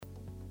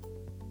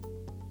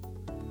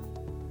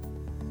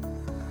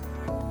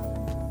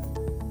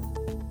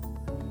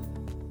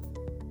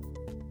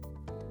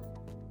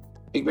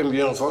Ik ben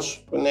Björn Vos,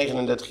 ik ben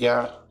 39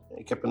 jaar.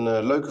 Ik heb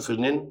een leuke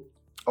vriendin,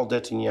 al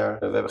 13 jaar.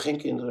 We hebben geen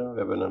kinderen, we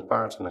hebben een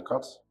paard en een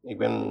kat. Ik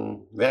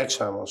ben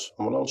werkzaam als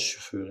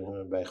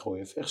ambulancechauffeur bij Gooi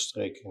en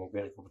Vechtstreek en ik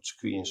werk op het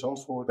circuit in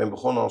Zandvoort. Ik ben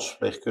begonnen als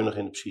verpleegkundige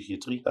in de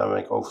psychiatrie. Daar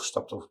ben ik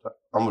overgestapt op de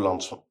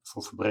ambulance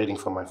voor verbreding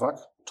van mijn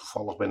vak.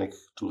 Toevallig ben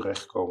ik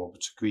terechtgekomen op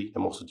het circuit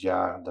en het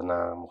jaar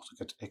daarna mocht ik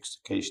het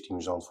extra case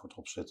team Zandvoort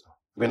opzetten.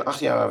 Ik ben 8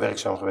 jaar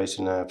werkzaam geweest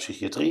in de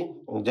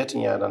psychiatrie,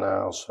 13 jaar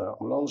daarna als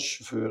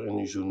ambulancechauffeur en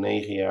nu zo'n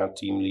 9 jaar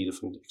teamleader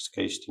van het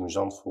extra case team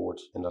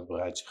Zandvoort. En dat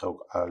breidt zich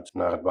ook uit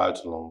naar het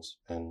buitenland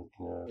en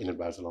in het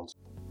buitenland.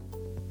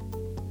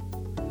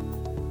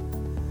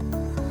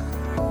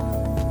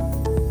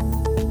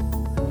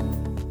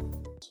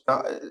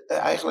 Nou,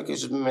 eigenlijk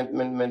is het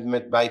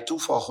met bij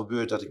toeval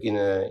gebeurd dat ik in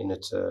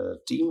het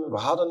team, we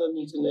hadden het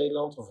niet in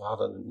Nederland of we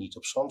hadden het niet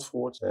op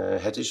Zandvoort.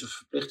 Het is een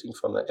verplichting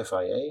van de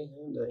FIA,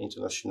 de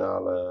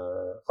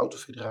Internationale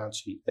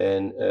Autofederatie.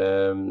 En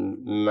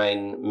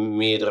mijn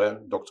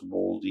meerdere, Dr.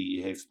 Bol,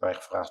 die heeft mij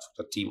gevraagd of ik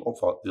dat team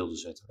op wilde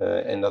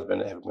zetten. En dat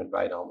heb ik met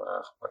beide handen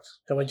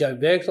aangepakt. Ja, want jij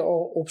werkte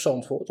al op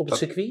Zandvoort, op het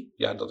circuit?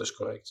 Ja, dat is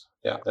correct.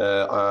 Ja.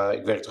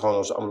 Ik werkte gewoon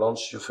als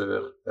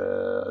ambulancechauffeur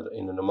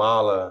in de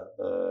normale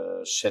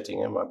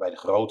settingen, maar bij de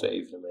grote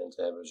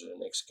evenementen hebben ze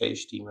een extra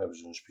case team, hebben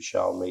ze een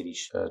speciaal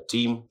medisch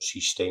team,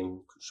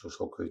 systeem,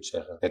 zo kun je het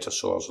zeggen. Net als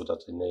zoals we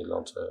dat in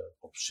Nederland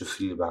op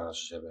civiele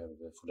basis hebben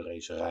we voor de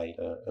racerij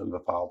een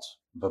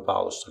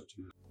bepaalde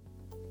structuur.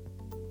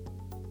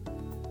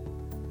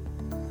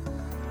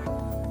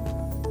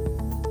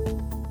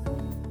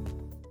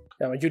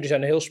 Ja, want jullie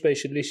zijn een heel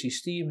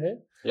specialistisch team, hè?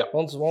 Ja.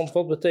 Want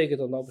wat betekent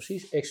dat nou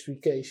precies,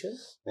 extrication?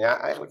 Ja,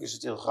 eigenlijk is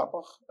het heel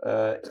grappig.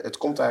 Het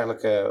komt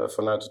eigenlijk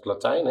vanuit het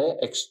Latijn, hè?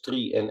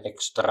 Extri en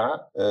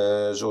extra.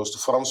 Zoals de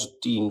Franse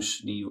teams,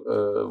 die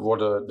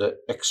worden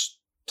de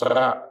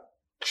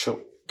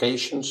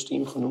extractions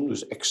team genoemd,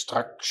 dus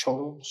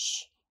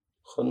extractions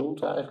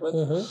genoemd eigenlijk.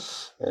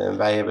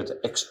 Wij hebben het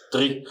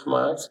extri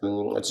gemaakt.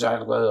 Het is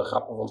eigenlijk wel heel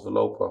grappig, want we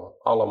lopen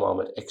allemaal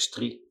met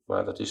extri.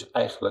 Maar dat is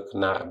eigenlijk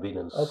naar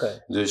binnen.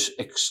 Okay. Dus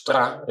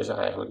extra is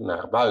eigenlijk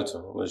naar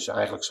buiten. Dus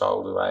eigenlijk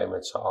zouden wij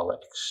met z'n allen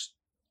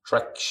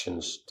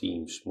extractions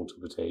teams moeten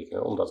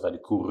betekenen. Omdat wij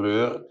de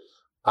coureur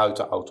uit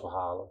de auto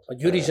halen.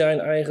 Want jullie zijn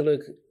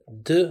eigenlijk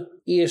de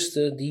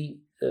eerste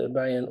die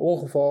bij een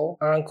ongeval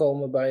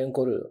aankomen bij een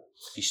coureur.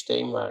 Het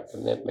systeem waar ik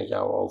het net met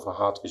jou over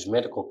had is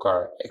Medical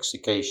Car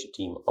Extrication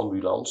Team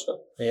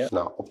Ambulance. Ja.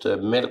 Nou, op de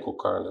Medical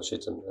Car daar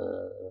zit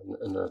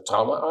een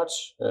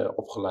traumaarts,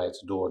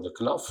 opgeleid door de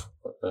KNAF.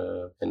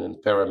 En een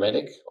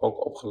paramedic,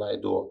 ook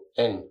opgeleid door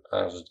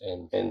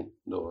AZN en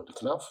door de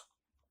KNAF.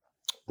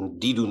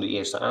 Die doen de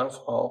eerste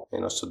aanval.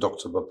 En als de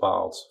dokter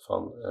bepaalt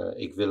van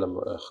ik wil hem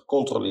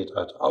gecontroleerd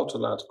uit de auto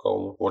laten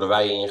komen, worden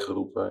wij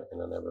ingeroepen en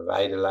dan hebben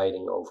wij de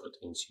leiding over het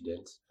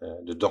incident.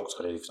 De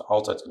dokter heeft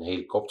altijd een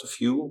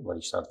helikopterview, maar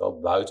die staat wel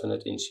buiten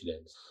het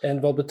incident.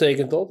 En wat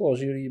betekent dat als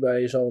jullie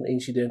bij zo'n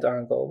incident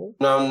aankomen?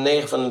 Nou,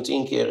 9 van de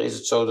 10 keer is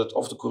het zo dat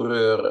of de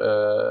coureur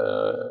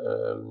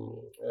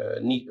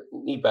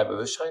niet bij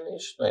bewustzijn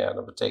is. Nou ja,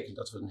 dat betekent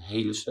dat we een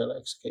hele snelle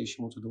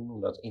extrication moeten doen.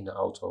 Omdat in de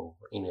auto,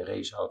 in een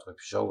raceauto, heb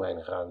je zo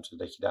weinig ruimte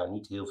dat je daar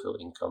niet heel veel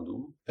in kan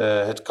doen.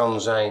 Het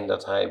kan zijn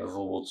dat hij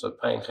bijvoorbeeld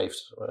pijn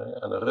geeft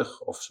aan de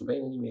rug of zijn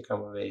benen niet meer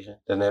kan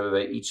bewegen. Dan hebben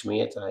wij iets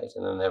meer tijd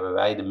en dan hebben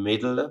wij de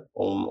middelen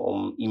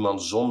om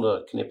iemand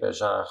zonder knippen en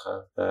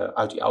zagen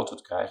uit die auto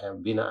te krijgen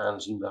en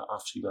binnen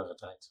afzienbare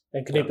tijd.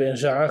 En knippen en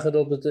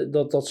zagen,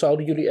 dat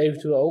zouden jullie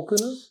eventueel ook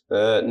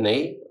kunnen?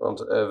 Nee, want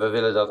we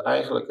willen dat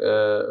eigenlijk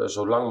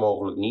zo lang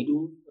mogelijk niet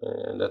doen.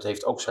 Dat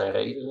heeft ook zijn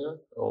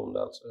redenen,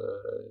 omdat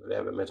we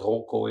hebben met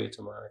rolkooien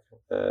te maken.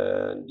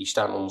 Die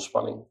staan onder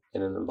spanning.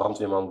 En een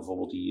brandweerman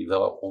bijvoorbeeld die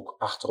wel ook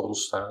achter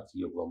ons staat,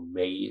 die ook wel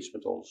mee is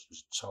met ons.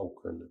 Dus het zou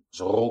kunnen. Dus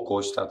een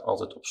rolkooi staat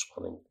altijd op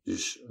spanning.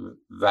 Dus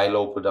wij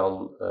lopen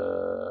dan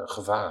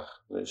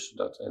gevaar. Dus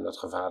dat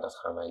gevaar dat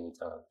gaan wij niet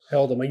aan.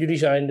 Helder, maar jullie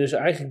zijn dus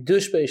eigenlijk de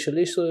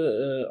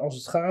specialisten als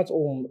het gaat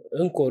om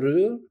een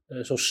coureur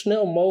zo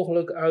snel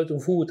mogelijk uit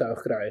een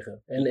voertuig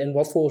krijgen. En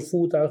wat voor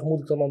voertuigen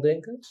moet ik dan aan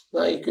denken?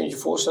 Nou, je kunt je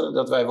voorstellen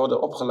dat wij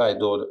worden opgeleid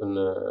door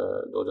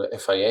de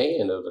FIA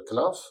en door de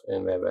KNAF.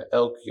 En we hebben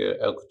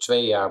elke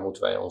 2 jaar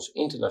moeten wij ons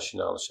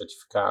internationale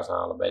certificaat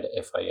halen bij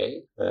de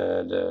FIA,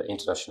 de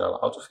Internationale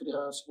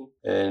Autofederatie.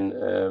 En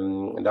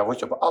daar word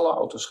je op alle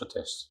auto's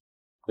getest.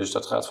 Dus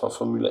dat gaat van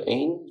Formule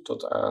 1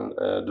 tot aan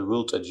de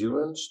World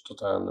Endurance,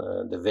 tot aan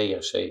de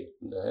WRC,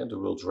 de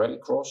World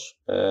Rallycross.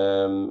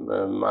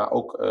 Maar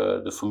ook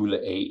de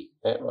Formule E,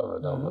 waar we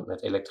dan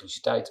met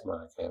elektriciteit te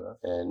maken hebben.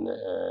 En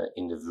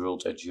in de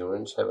World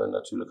Endurance hebben we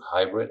natuurlijk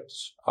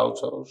hybrid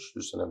auto's.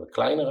 Dus dan hebben we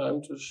kleine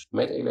ruimtes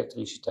met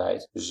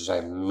elektriciteit. Dus er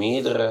zijn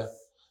meerdere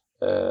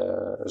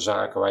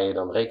zaken waar je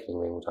dan rekening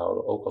mee moet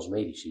houden, ook als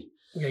medici.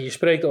 Ja, je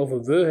spreekt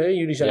over we, hè?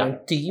 Jullie zijn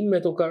een team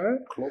met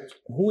elkaar.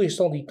 Klopt. Hoe is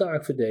dan die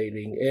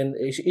taakverdeling? En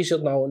is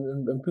dat nou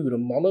een pure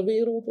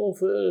mannenwereld of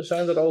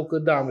zijn er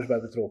ook dames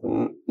bij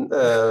betrokken?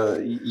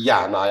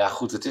 Ja, nou ja,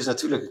 goed. Het is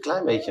natuurlijk een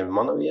klein beetje een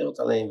mannenwereld.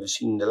 Alleen we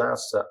zien de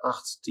laatste 8-10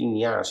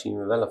 jaar zien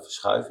we wel een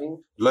verschuiving.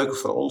 Het leuke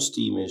van ons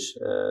team is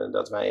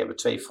dat wij hebben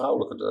 2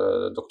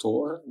 vrouwelijke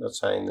doktoren. Dat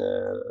zijn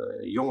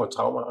jonge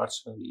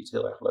traumaartsen die het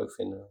heel erg leuk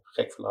vinden.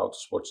 Gek van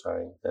autosport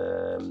zijn.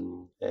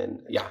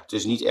 En ja, het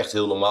is niet echt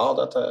heel normaal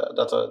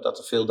dat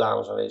er veel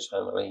dames aanwezig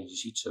zijn. Alleen je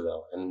ziet ze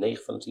wel. En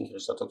 9 van de 10 keer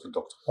is dat ook de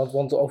dokter.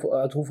 Want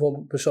uit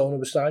hoeveel personen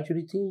bestaat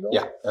jullie team dan?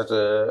 Ja,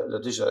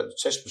 dat is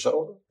 6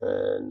 personen.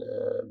 En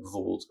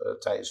bijvoorbeeld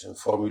tijdens een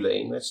Formule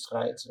 1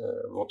 wedstrijd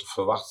wordt er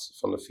verwacht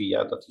van de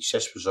FIA dat die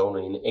 6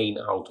 personen in 1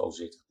 auto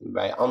zitten.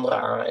 Bij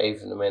andere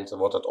evenementen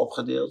wordt dat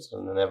opgedeeld.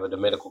 En dan hebben we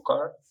de medical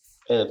car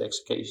en het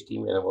execution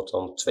team. En er wordt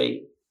dan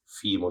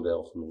 2-4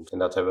 model genoemd. En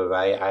dat hebben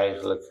wij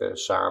eigenlijk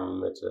samen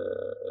met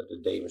de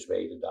DMSB,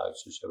 de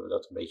Duitsers, hebben we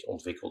dat een beetje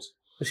ontwikkeld.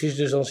 Precies,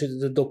 dus dan zitten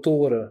de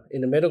doktoren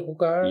in de medical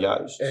car.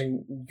 Juist.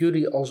 En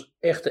jullie als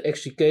echte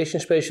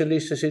extrication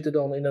specialisten zitten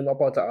dan in een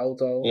aparte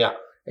auto.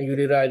 Ja. En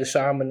jullie rijden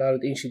samen naar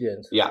het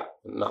incident. Ja,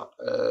 nou,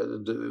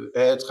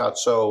 het gaat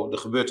zo, er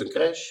gebeurt een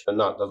crash.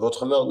 Nou, dat wordt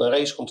gemeld naar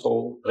Race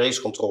Control.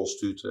 Race Control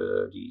stuurt,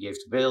 die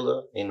heeft de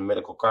beelden. In de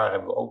medical car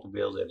hebben we ook de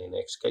beelden. En in de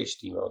execution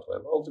team auto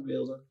hebben we ook de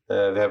beelden. We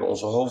hebben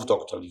onze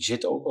hoofddokter, die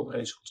zit ook op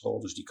Race Control.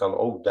 Dus die kan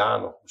ook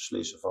daar nog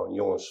beslissen van,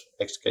 jongens,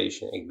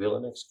 execution, ik wil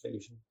een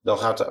execution. Dan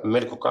gaat de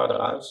medical car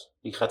eruit.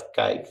 Die gaat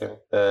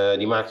kijken.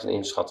 Die maakt een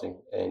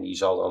inschatting. En die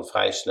zal dan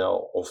vrij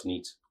snel of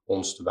niet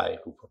ons erbij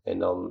roepen. En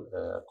dan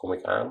kom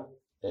ik aan.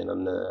 En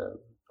dan,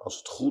 als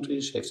het goed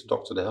is, heeft de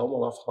dokter de helm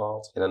al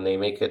afgehaald. En dan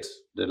neem ik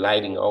de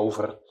leiding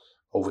over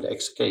de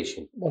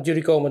extrication. Want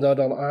jullie komen daar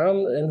dan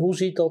aan. En hoe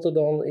ziet dat er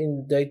dan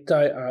in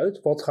detail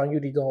uit? Wat gaan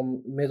jullie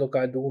dan met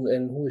elkaar doen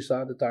en hoe is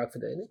daar de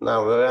taakverdeling?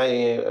 Nou,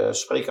 wij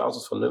spreken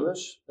altijd van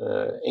nummers.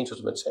 1 tot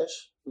en met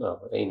 6.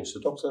 Nou, 1 is de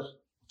dokter.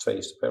 2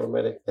 is de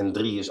paramedic. En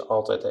 3 is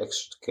altijd de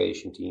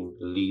extrication team,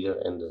 de leader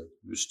en de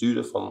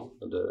bestuurder van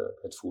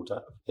het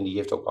voertuig. En die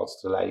heeft ook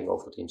altijd de leiding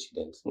over het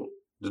incident.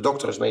 De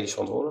dokter is medisch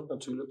verantwoordelijk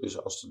natuurlijk.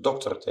 Dus als de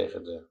dokter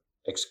tegen de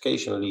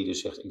extrication leader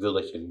zegt, ik wil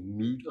dat je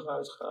nu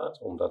eruit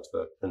gaat, omdat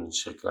we een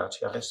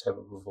circulatiearrest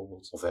hebben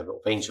bijvoorbeeld, of we hebben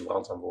opeens een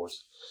brand aan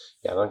boord.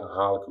 Ja, dan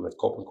haal ik hem met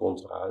kop en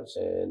kont eruit.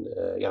 En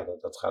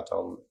dat gaat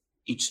dan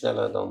iets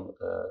sneller dan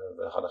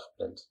we hadden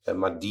gepland.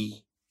 Maar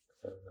die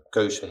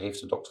keuze heeft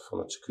de dokter van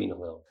het circuit nog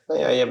wel. Nou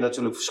ja, je hebt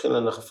natuurlijk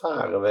verschillende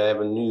gevaren. We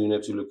hebben nu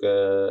natuurlijk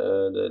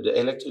de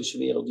elektrische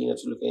wereld die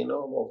natuurlijk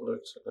enorm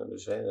oprukt.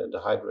 Dus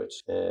de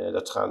hybrids.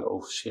 Dat gaat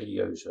over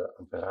serieuze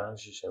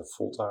amperages en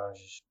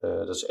voltages.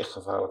 Dat is echt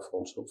gevaarlijk voor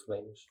onze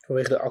hulpverleners.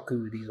 Vanwege de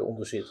accu die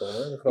eronder zit dan,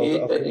 hè? De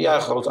grote accu. Ja,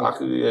 een grote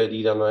accu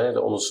die dan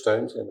eronder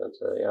steunt. En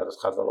dat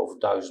gaat wel over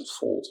 1000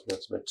 volt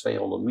met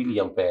 200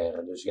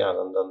 milliampère. Dus ja,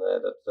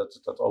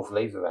 dat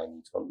overleven wij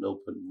niet. Want 0,03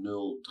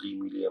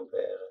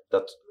 milliampère,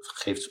 dat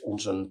geeft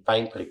ons een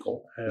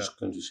pijnprikkel. Ja. Dus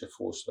kunt u zich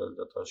voorstellen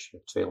dat als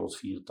je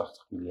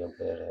 284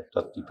 milliampère hebt,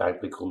 dat die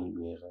pijnprikkel niet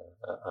meer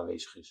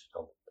aanwezig is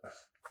dan.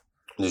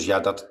 Dus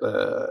ja,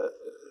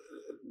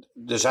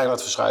 er zijn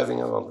wat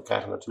verschuivingen, want we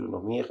krijgen natuurlijk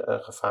nog meer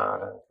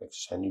gevaren. Kijk,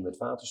 ze zijn nu met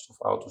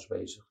waterstofauto's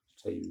bezig.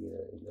 2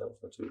 uur in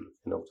Delft natuurlijk.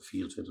 En ook de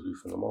 24 uur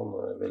van de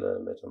man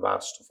willen met een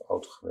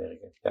waterstofauto gaan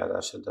werken. Ja,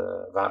 daar zit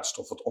de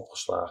waterstof wordt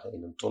opgeslagen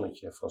in een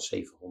tonnetje van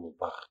 700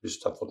 bar. Dus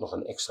dat wordt nog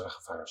een extra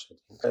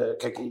gevaarzetting.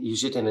 Kijk, je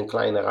zit in een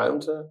kleine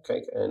ruimte.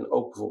 Kijk, en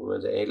ook bijvoorbeeld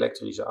met de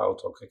elektrische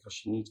auto. Kijk,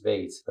 als je niet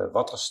weet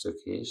wat er stuk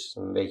is,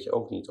 dan weet je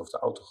ook niet of de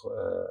auto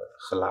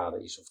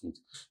geladen is of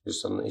niet.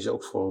 Dus dan is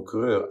ook voor een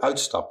coureur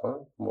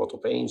uitstappen, wordt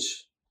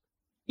opeens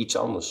iets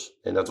anders.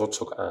 En dat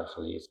wordt ook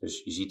aangeleerd.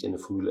 Dus je ziet in de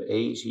Formule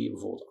E, zie je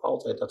bijvoorbeeld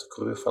altijd dat de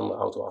coureur van de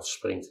auto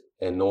afspringt.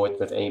 En nooit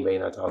met 1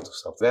 been uit de auto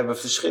stapt. We hebben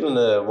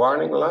verschillende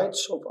warning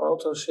lights op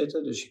auto's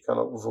zitten. Dus je kan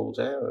ook bijvoorbeeld,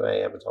 wij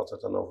hebben het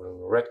altijd dan over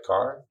een red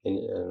car.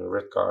 Een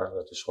red car,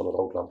 dat is gewoon een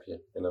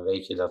roodlampje. En dan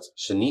weet je dat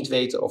ze niet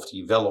weten of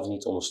die wel of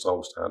niet onder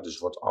stroom staat. Dus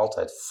wordt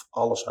altijd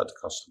alles uit de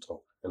kast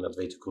getrokken. En dat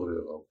weet de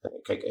coureur ook.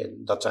 Kijk,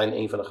 dat zijn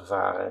een van de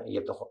gevaren. Je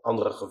hebt nog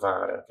andere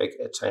gevaren. Kijk,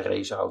 het zijn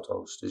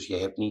raceauto's. Dus je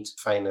hebt niet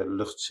fijne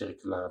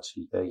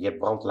luchtcirculatie. Je hebt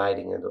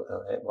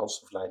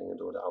brandstofleidingen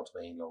door de auto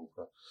heen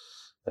lopen.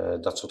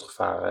 Dat soort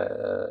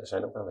gevaren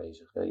zijn ook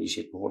aanwezig. Je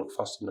zit behoorlijk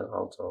vast in een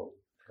auto.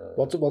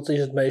 Wat is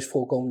het meest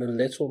voorkomende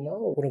letsel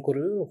nou voor een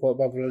coureur? Of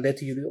waar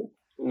letten jullie op?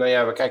 Nou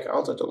ja, we kijken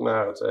altijd ook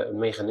naar het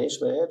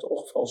mechanisme, het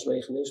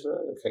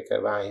ongevalsmechanisme.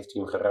 Kijk, waar heeft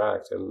hij hem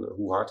geraakt en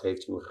hoe hard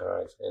heeft hij hem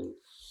geraakt? En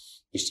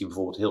is hij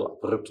bijvoorbeeld heel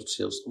abrupt tot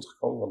stilstand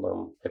gekomen? Want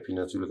dan heb je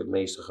natuurlijk het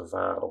meeste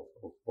gevaar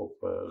op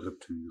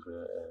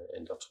rupturen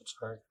en dat soort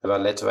zaken. En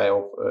waar letten wij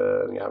op?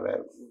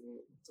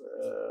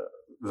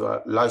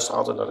 We luisteren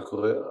altijd naar de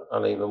coureur,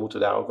 alleen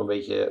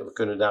we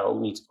kunnen daar ook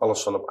niet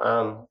alles van op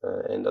aan.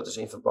 En dat is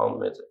in verband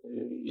met,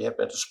 je hebt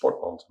met een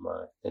sportman te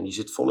maken. En die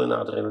zit vol in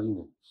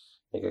adrenaline.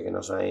 En kijk, en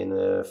als wij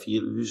een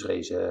 4 uur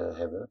race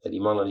hebben,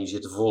 die mannen die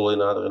zitten vol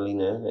in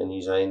adrenaline en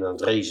die zijn aan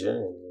het racen.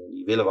 En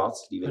die willen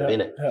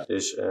winnen. Ja.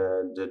 Dus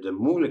de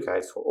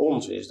moeilijkheid voor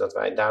ons is dat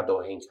wij daar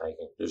doorheen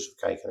kijken. Dus we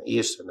kijken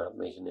eerst naar het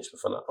mechanisme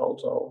van de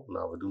auto.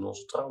 Nou, we doen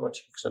onze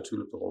traumachecks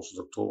natuurlijk door onze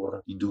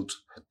doktoren. Die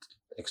doet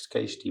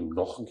extrication team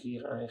nog een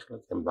keer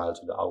eigenlijk. En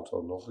buiten de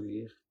auto nog een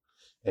keer.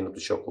 En op de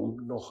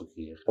showroom nog een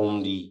keer.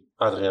 Om die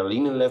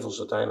adrenaline levels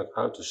uiteindelijk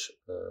uit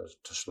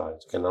te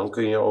sluiten. En dan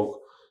kun je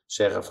ook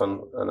zeggen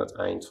van aan het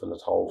eind van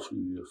het half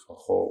uur van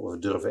goh, we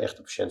durven echt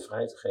de patiënt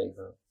vrij te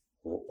geven.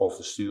 Of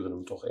we sturen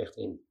hem toch echt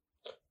in.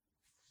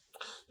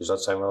 Dus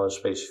dat zijn wel een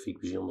specifiek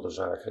bijzondere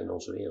zaken in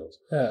onze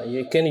wereld.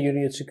 Ja, kennen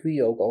jullie het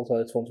circuit ook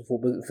altijd van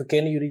tevoren?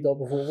 Verkennen jullie dat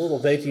bijvoorbeeld?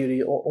 Of weten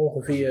jullie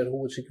ongeveer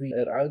hoe het circuit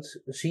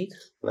eruit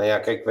ziet? Nou ja,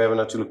 kijk, we hebben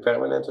natuurlijk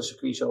permanente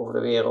circuits over de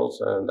wereld.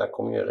 Daar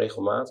kom je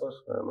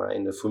regelmatig. Maar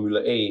in de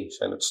Formule E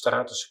zijn het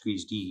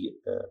stratencircuits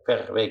die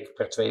per week,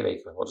 per 2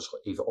 weken worden ze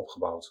even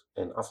opgebouwd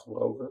en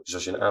afgebroken. Dus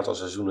als je een aantal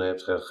seizoenen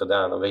hebt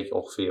gedaan, dan weet je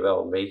ongeveer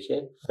wel een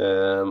beetje.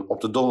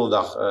 Op de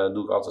donderdag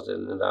doe ik altijd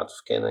inderdaad een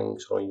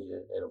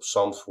verkenningsrondje. En op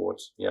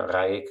Zandvoort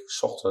rij ik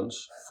 's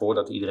ochtends,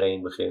 voordat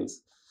iedereen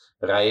begint,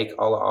 rij ik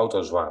alle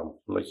auto's warm.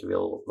 Omdat je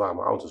wil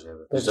warme auto's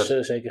hebben. Dat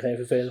is zeker geen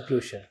vervelend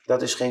klusje.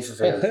 Dat is geen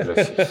vervelend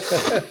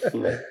klusje.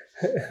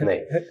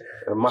 Nee.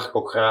 Dat mag ik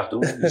ook graag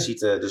doen. Je ziet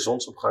de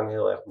zonsopgang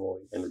heel erg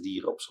mooi. En de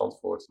dieren op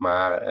Zandvoort.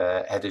 Maar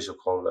het is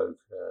ook gewoon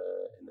leuk.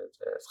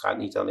 En het gaat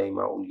niet alleen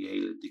maar om die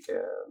hele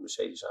dikke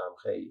Mercedes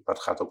AMG. Maar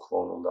het gaat ook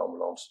gewoon om de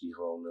ambulance die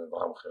gewoon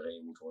warm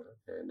gereden moet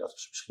worden. En dat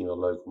is misschien wel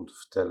leuk om te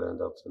vertellen.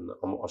 Dat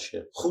als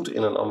je goed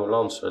in een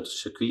ambulance het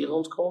circuit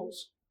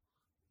rondkomt.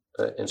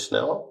 En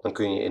snel, dan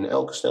kun je in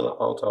elke snelle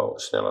auto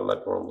sneller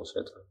lap eronder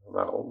zetten.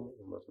 Waarom?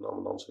 Omdat een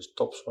ambulance is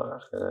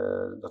topzwaar.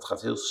 Dat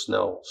gaat heel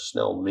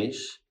snel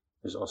mis.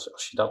 Dus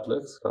als je dat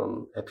lukt,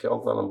 dan heb je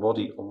ook wel een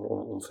body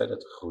om verder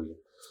te groeien.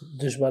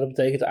 Dus maar dat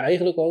betekent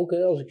eigenlijk ook,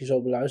 als ik je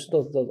zo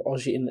beluister, dat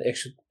als je in een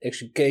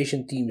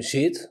extrication team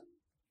zit,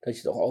 dat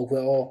je toch ook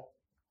wel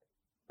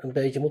een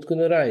beetje moet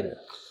kunnen rijden.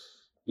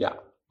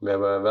 Ja, we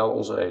hebben wel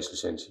onze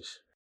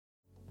racelicenties.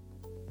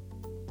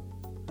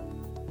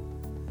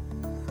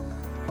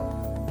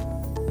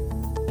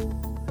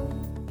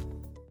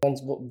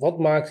 Want wat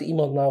maakt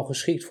iemand nou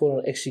geschikt voor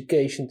een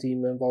extrication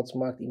team en wat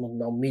maakt iemand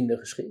nou minder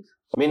geschikt?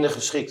 Minder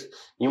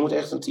geschikt. Je moet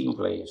echt een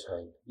teamplayer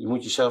zijn. Je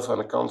moet jezelf aan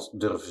de kant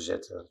durven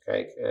zetten.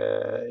 Kijk,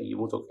 je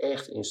moet ook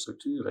echt in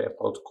structuren en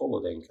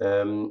protocollen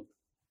denken.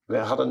 We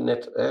hadden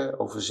het net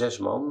over 6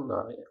 man.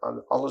 Nou,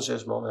 alle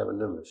 6 man hebben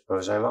nummers. Maar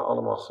we zijn wel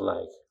allemaal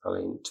gelijk.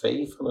 Alleen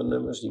 2 van de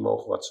nummers die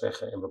mogen wat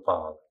zeggen en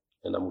bepalen.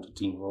 En dan moet het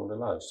team gewoon naar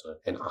luisteren.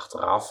 En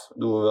achteraf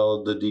doen we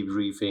wel de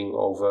debriefing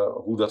over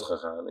hoe dat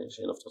gegaan is.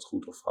 En of dat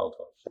goed of fout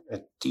was.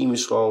 Het team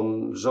is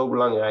gewoon zo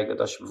belangrijk dat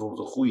als je bijvoorbeeld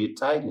een goede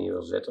tijd neer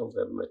wil zetten. Want we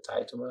hebben met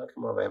tijd te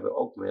maken. Maar we hebben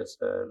ook met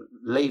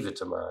leven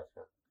te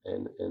maken.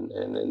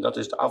 En dat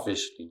is de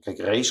afwisseling. Kijk,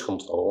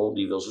 racecontrol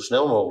die wil zo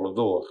snel mogelijk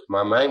door.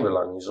 Maar mijn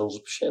belang is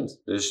onze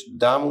patiënt. Dus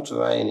daar moeten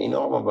wij een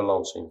enorme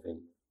balans in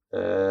vinden.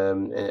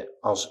 En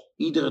als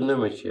iedere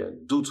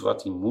nummertje doet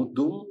wat hij moet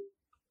doen.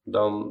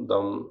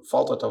 Dan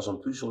valt het als een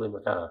puzzel in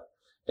elkaar.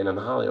 En dan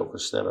haal je ook een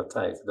snelle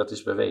tijd. Dat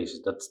is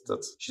bewezen.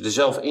 Als je er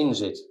zelf in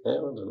zit,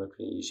 want dan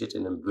je zit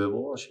in een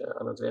bubbel als je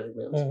aan het werk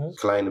bent. Een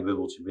kleine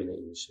bubbeltje binnen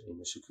in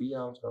een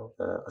circuitauto.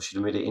 Als je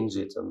er middenin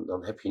zit,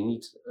 dan heb je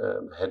niet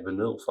het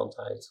benul van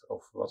tijd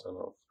of wat dan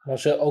ook.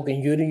 Maar ook in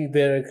jullie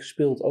werk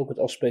speelt ook het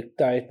aspect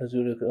tijd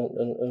natuurlijk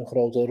een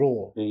grote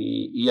rol.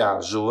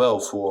 Ja, zowel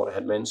voor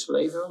het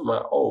mensenleven,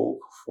 maar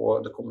ook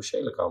voor de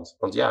commerciële kant.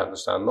 Want ja, er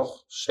staan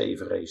nog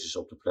 7 races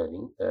op de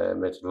planning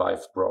met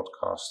live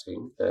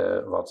broadcasting.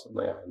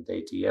 Een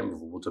DTM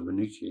bijvoorbeeld, een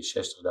minuutje is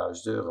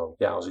 €60.000.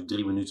 Ja, als ik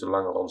 3 minuten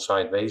langer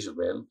on-site bezig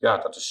ben, ja,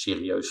 dat is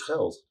serieus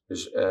geld.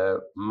 Dus,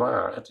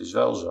 maar het is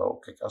wel zo,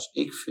 kijk, als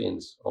ik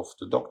vind, of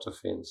de dokter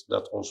vindt,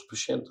 dat onze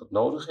patiënt dat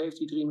nodig heeft,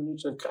 die 3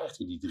 minuten, dan krijgt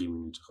hij die 3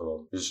 minuten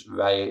gewoon. Dus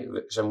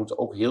zij moeten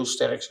ook heel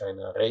sterk zijn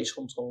naar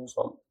racecontrol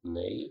van,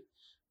 nee,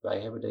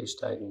 wij hebben deze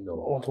tijd niet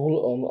nodig.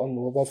 Want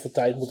aan wat voor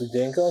tijd moet ik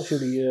denken als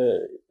jullie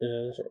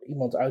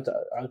iemand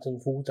uit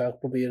een voertuig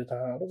proberen te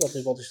halen?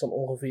 Wat is dan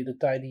ongeveer de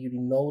tijd die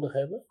jullie nodig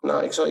hebben?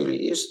 Nou, ik zal jullie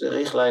eerst de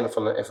richtlijnen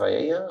van de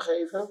FIA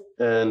aangeven.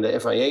 En de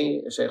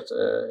FIA zegt,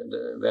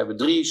 we hebben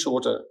 3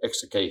 soorten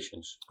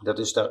extrications. Dat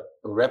is de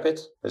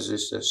rapid, dat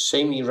is de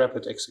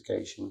semi-rapid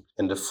extrication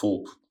en de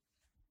full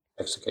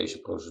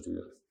extrication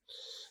procedure.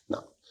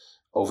 Nou,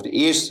 over de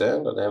eerste,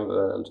 dan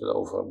hebben we het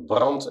over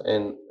brand-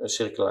 en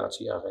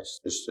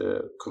circulatiearrest. Dus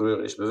de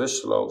coureur is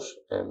bewusteloos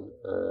en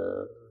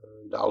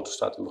de auto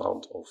staat in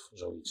brand of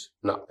zoiets.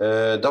 Nou,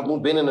 dat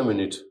moet binnen een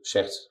minuut,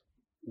 zegt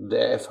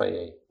de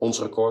FIA.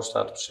 Ons record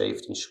staat op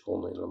 17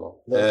 seconden in Le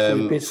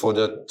Mans. Voor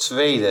de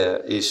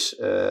tweede is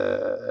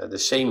de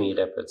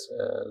semi-rapid.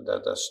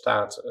 Daar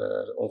staat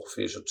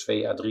ongeveer zo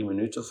 2 à 3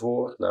 minuten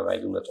voor. Nou, wij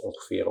doen dat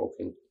ongeveer ook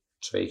in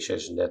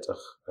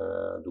 2:36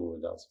 doen we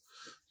dat.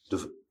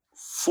 De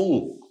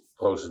full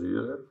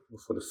procedure.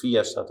 Voor de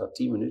FIA staat daar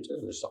 10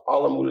 minuten. Dus de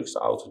allermoeilijkste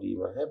auto die je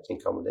maar hebt, in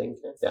kan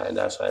bedenken. Ja, en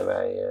daar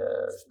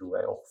doen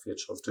wij ongeveer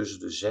zo tussen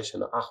de 6 en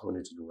de 8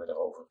 minuten doen wij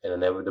daarover. En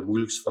dan hebben we de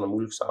moeilijkste van de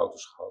moeilijkste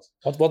auto's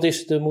gehad. Wat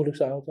is de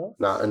moeilijkste auto?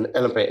 Nou, een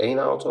LMP1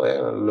 auto,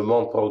 een Le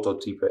Mans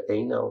prototype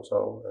 1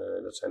 auto.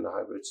 dat zijn de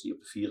hybrids die op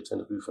de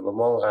 24 uur van Le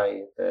Mans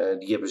rijden.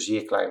 Die hebben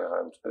zeer kleine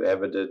ruimte. We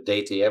hebben de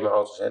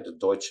DTM-auto's, de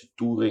Deutsche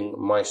Touring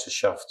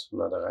Meisterschaft.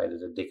 Nou, daar rijden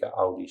de dikke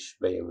Audi's,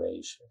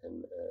 BMW's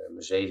en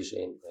Mercedes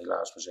in.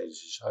 Helaas,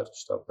 Mercedes is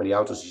uitgestapt. Maar die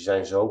auto's die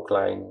zijn zo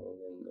klein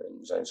en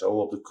zijn zo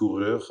op de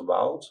coureur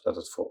gebouwd, dat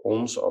het voor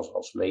ons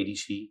als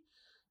medici,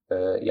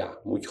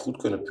 moet je goed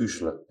kunnen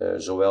puzzelen.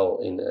 Zowel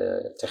in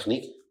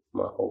techniek,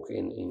 maar ook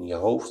in je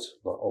hoofd,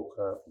 maar ook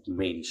op het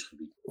medisch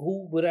gebied.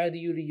 Hoe bereiden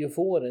jullie je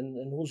voor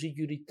en hoe ziet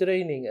jullie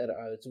training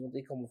eruit? Want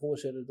ik kan me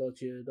voorstellen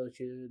dat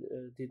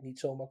je dit niet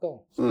zomaar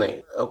kan.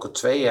 Nee, elke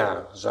 2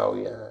 jaar zou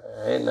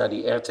je naar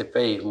die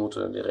RTP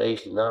moeten, de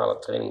regionale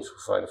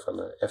trainingsprovider van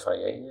de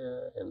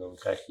FIA. En dan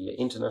krijg je je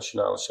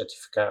internationale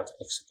certificaat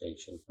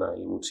extrication. Nou,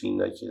 je moet zien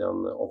dat je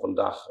dan op een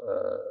dag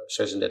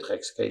 36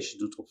 extrications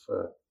doet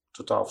op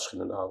totaal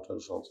verschillende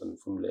auto's, want een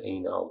Formule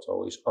 1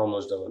 auto is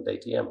anders dan een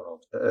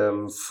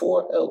DTM-auto.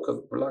 Voor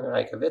elke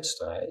belangrijke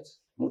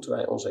wedstrijd moeten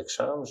wij onze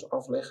examens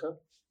afleggen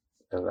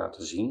en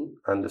laten zien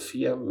aan de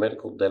FIA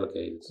Medical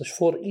Delegated. Dus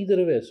voor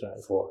iedere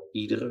wedstrijd? Voor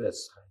iedere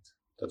wedstrijd.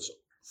 Dat is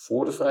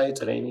voor de vrije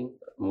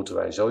training moeten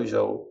wij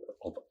sowieso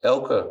op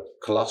elke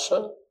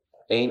klasse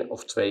 1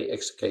 of 2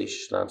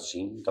 extrications laten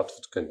zien dat we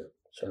het kunnen.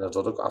 En dat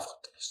wordt ook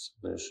afgetest.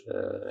 Dus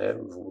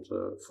bijvoorbeeld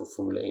voor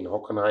Formule 1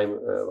 Hockenheim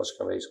was ik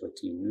aanwezig met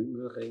Team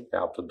Nürburgring.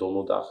 Ja, op de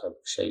donderdag heb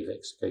ik 7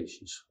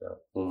 extrications gedaan.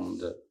 Om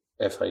de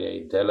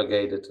FIA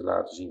Delegated te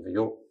laten zien van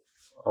joh,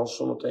 als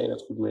zometeen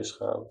het goed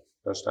misgaat,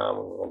 dan staan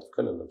we, want we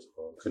kunnen het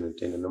gewoon. We kunnen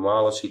het in een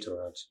normale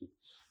situatie.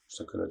 Dus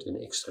dan kunnen we het in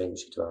een extreme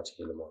situatie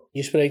helemaal.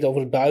 Je spreekt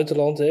over het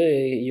buitenland, hè?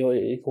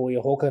 Ik hoor je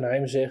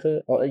Hockenheim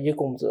zeggen. Je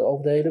komt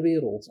over de hele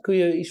wereld. Kun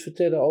je iets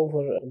vertellen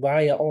over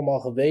waar je allemaal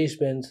geweest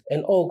bent?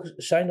 En ook,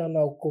 zijn daar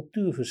nou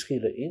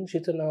cultuurverschillen in?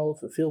 Zit er nou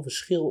veel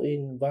verschil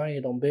in waar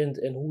je dan bent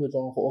en hoe het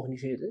dan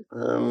georganiseerd is?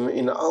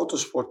 In de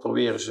autosport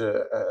proberen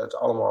ze het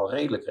allemaal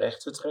redelijk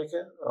recht te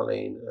trekken.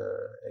 Alleen,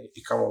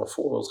 ik kan wel een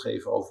voorbeeld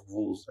geven over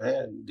bijvoorbeeld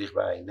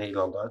dichtbij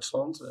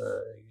Nederland-Duitsland.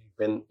 Ik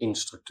ben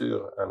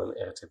instructeur aan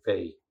een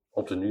RTP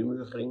op de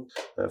Nürburgring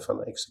van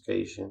de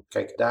extrication.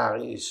 Kijk,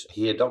 daar is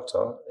heer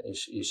dokter,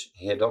 is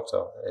heer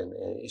dokter en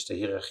is de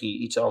hiërarchie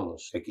iets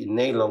anders. Kijk, in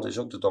Nederland is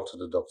ook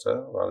de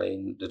dokter, maar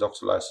alleen de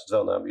dokter luistert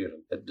wel naar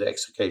Björn, de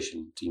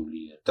extrication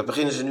teamleader. Dat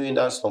beginnen ze nu in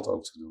Duitsland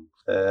ook te doen.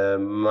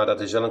 Maar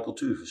dat is wel een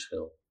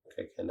cultuurverschil.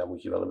 Kijk, en daar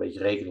moet je wel een beetje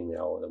rekening mee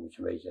houden. Dan moet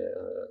je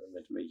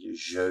met een beetje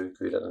jeu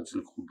kun je dat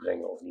natuurlijk goed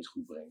brengen of niet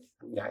goed brengen.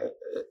 Ja,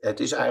 het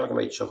is eigenlijk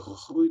een beetje zo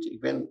gegroeid.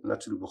 Ik ben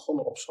natuurlijk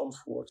begonnen op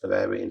Zandvoort. We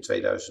hebben in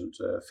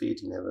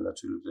 2014 hebben we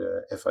natuurlijk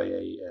de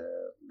FIA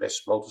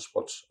Best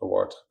Motorsports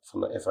Award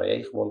van de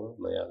FIA gewonnen.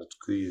 Nou ja, dat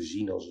kun je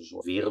zien als een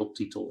soort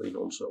wereldtitel in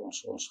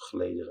onze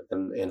gelederen.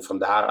 En van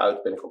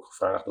daaruit ben ik ook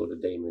gevraagd door de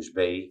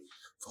DMSB.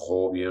 Van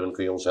goh, Björn,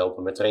 kun je ons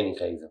helpen met training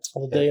geven?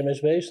 Wat de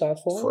DMSB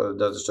staat voor?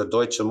 Dat is de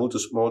Deutsche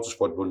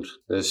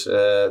Motorsportbund. Dus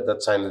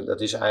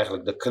dat is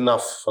eigenlijk de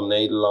KNAF van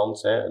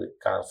Nederland. De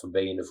KNVB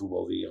in de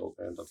voetbalwereld.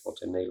 Dat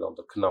wordt in Nederland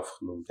de KNAF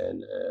genoemd.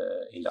 En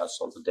in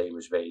Duitsland de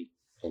DMSB.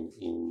 En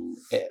in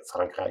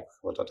Frankrijk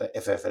wordt dat de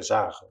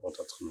FFSA wordt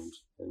dat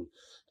genoemd. En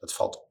dat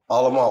valt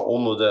allemaal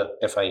onder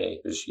de FIA.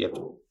 Dus je hebt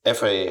het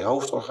FIA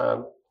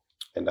hoofdorgaan.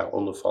 En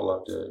daaronder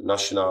vallen de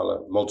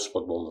nationale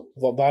motorsportbonden.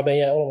 Waar ben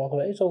jij allemaal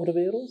geweest over de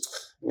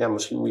wereld? Ja,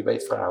 misschien moet je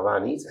beter vragen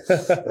waar niet.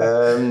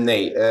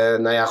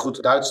 Nou ja,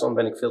 goed, Duitsland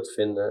ben ik veel te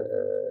vinden.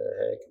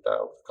 Ik heb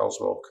daar ook de kans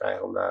mogen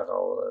krijgen om daar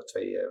al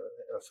 2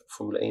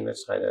 Formule 1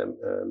 wedstrijden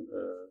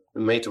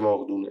mee te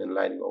mogen doen en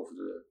leiding over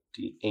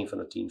een van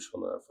de teams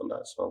van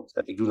Duitsland.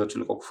 Ik doe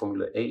natuurlijk ook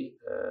Formule E.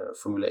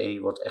 Formule E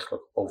wordt echt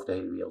over de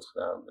hele wereld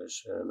gedaan.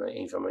 Dus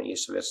een van mijn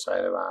eerste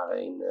wedstrijden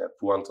waren in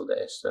Puerto de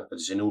Este. Dat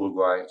is in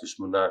Uruguay, dus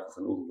Monaco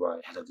van Uruguay.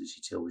 Ja, dat is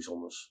iets heel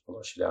bijzonders. Want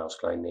als je daar als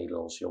klein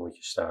Nederlands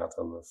jongetje staat,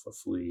 dan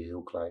voel je je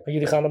heel klein. Maar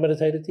jullie gaan dan met het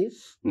hele team?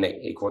 Nee,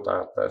 ik word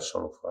daar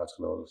persoonlijk voor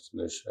uitgenodigd.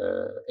 Dus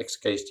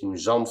Extricate Team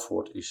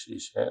Zandvoort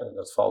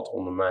dat valt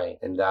onder mij.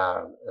 En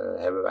daar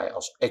hebben wij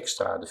als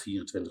extra de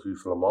 24 uur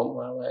van Le Mans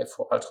waar wij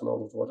voor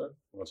uitgenodigd worden.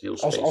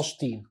 Als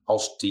team?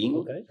 Als team.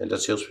 Okay. En dat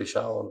is heel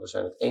speciaal, want we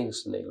zijn het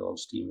enigste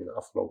Nederlandse team in de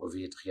afgelopen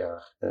 40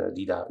 jaar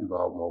die daar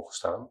überhaupt mogen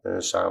staan.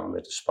 Samen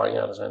met de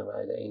Spanjaarden zijn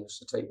wij de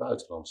enigste 2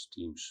 buitenlandse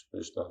teams.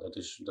 Dus nou,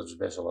 dat is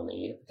best wel een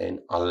eer.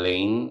 En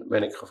alleen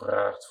ben ik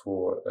gevraagd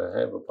voor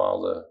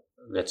bepaalde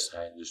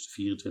wedstrijden. Dus de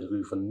 24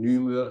 uur van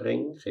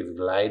Nürburgring geef ik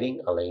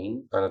leiding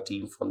alleen aan het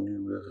team van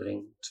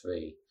Nürburgring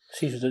 2.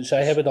 Precies, dus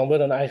zij hebben dan wel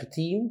een eigen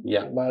team,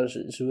 ja. Maar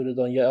ze willen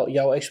dan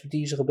jouw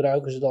expertise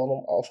gebruiken ze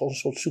dan als een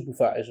soort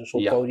supervisor, een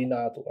soort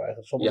coördinator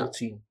eigenlijk. Zo moet je het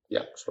zien.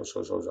 Ja, zo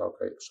zou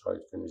je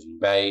het kunnen zien.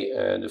 Bij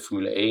de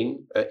Formule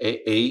 1,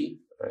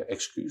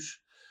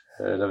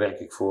 daar werk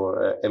ik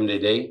voor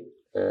MDD.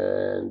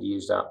 Die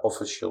is daar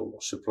official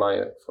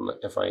supplier van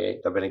de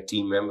FIA. Daar ben ik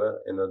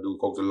teammember en dan doe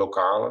ik ook de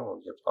lokale,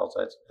 want je hebt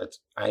altijd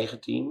het eigen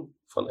team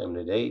van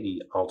MDD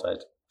die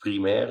altijd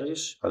primair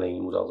is. Alleen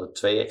je moet altijd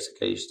 2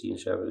 extrication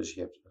teams hebben, dus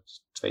je hebt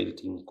het tweede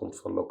team komt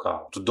van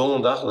lokaal. Op de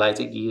donderdag leid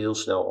ik die heel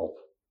snel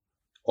op.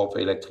 Op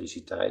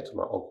elektriciteit,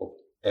 maar ook op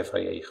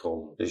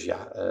FIA-grond. Dus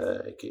ja,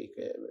 ik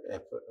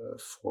heb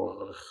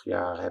vorig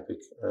jaar heb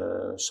ik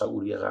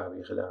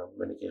Saoedi-Arabië gedaan.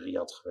 Ben ik in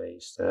Riyadh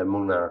geweest.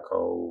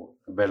 Monaco,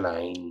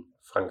 Berlijn,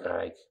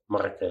 Frankrijk,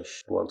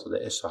 Marrakesh. Puerto de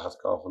Esta had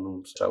ik al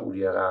genoemd.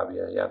 Saoedi-Arabië,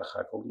 ja, daar ga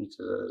ik ook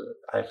niet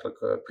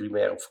eigenlijk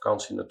primair op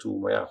vakantie naartoe.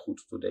 Maar ja,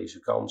 goed, door deze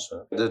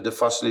kansen. De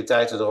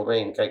faciliteiten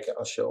eromheen. Kijk,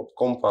 als je op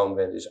compound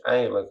bent, is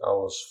eigenlijk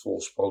alles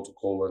volgens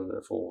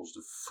protocollen, volgens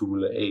de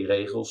Formule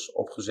E-regels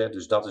opgezet.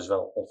 Dus dat is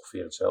wel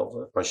ongeveer hetzelfde.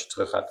 Maar als je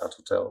terug gaat naar het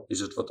hotel, is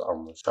het wat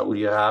anders.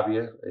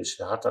 Saoedi-Arabië is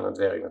hard aan het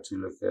werk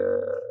natuurlijk.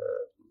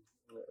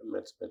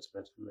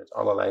 Met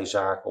allerlei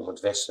zaken om het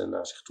Westen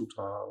naar zich toe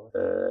te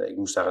halen. Ik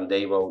moest daar een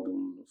demo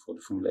doen voor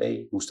de Formule E.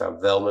 Ik moest daar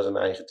wel met een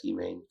eigen team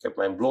heen. Ik heb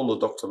mijn blonde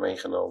dokter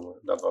meegenomen.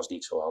 Dat was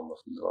niet zo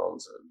handig.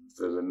 Want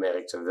we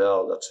merkten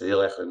wel dat ze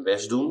heel erg hun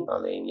best doen.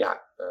 Alleen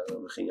ja,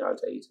 we gingen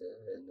uit eten.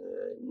 En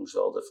ik moest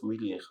wel de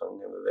familie in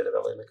gang. En we werden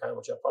wel in een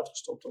kamertje apart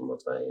gestopt.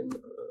 Omdat wij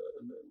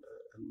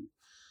een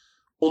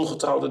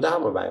ongetrouwde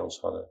dame bij ons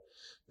hadden.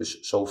 Dus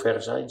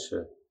zover zijn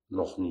ze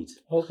nog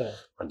niet. Okay.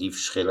 Maar die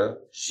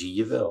verschillen zie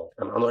je wel.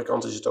 Aan de andere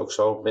kant is het ook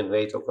zo, men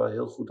weet ook wel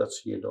heel goed dat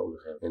ze je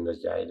nodig hebben. En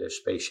dat jij de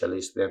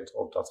specialist bent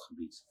op dat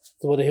gebied.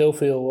 Er worden heel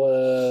veel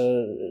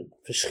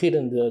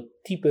verschillende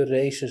type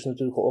races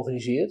natuurlijk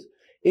georganiseerd.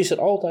 Is er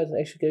altijd een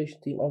execution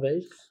team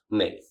aanwezig?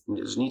 Nee,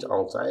 dat is niet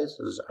altijd.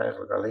 Dat is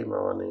eigenlijk alleen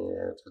maar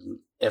wanneer het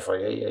een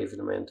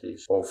FIA-evenement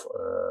is. Of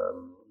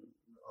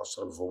als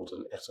er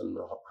bijvoorbeeld echt een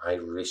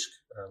high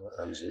risk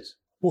aan zit.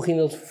 Hoe ging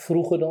dat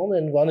vroeger dan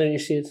en wanneer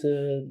is dit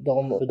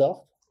dan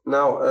bedacht?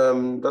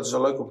 Nou, dat is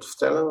wel leuk om te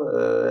vertellen.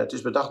 Het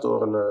is bedacht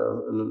door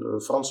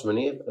een Franse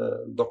meneer,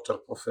 dokter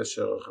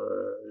professor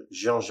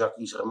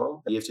Jean-Jacques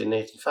Isserman. Die heeft in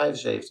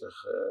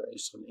 1975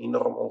 is er een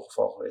enorm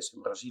ongeval geweest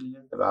in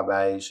Brazilië.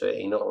 Waarbij ze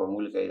enorme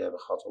moeilijkheden hebben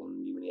gehad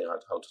om die meneer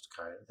uit de auto te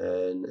krijgen.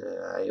 En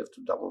hij heeft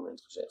op dat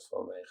moment gezegd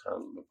van wij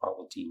gaan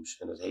bepaalde teams.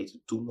 En dat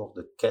heette toen nog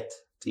de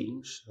CAT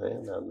teams.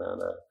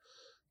 Naar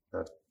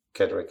het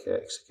Cataract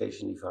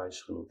Extrication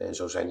Device genoemd. En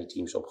zo zijn die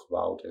teams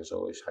opgebouwd en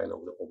zo zijn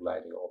ook de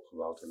opleidingen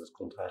opgebouwd. En dat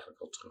komt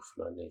eigenlijk al terug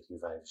vanuit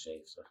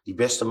 1975. Die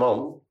beste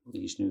man,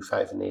 die is nu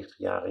 95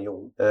 jaar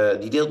jong,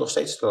 die deelt nog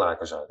steeds de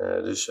lakens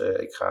uit. Dus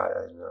ik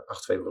ga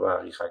 8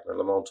 februari ga ik naar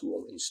Le Mans toe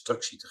om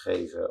instructie te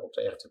geven op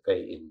de RTP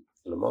in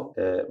Le Mans.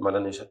 Maar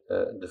dan is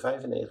de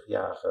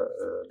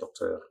 95-jarige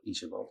dokter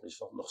Isserman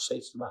is nog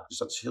steeds de baas. Dus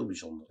dat is heel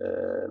bijzonder.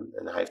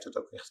 En hij heeft het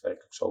ook echt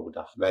werkelijk zo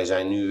bedacht. Wij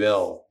zijn nu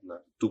wel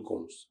naar de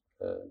toekomst.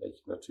 Dat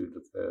je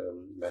natuurlijk,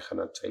 wij gaan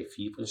naar het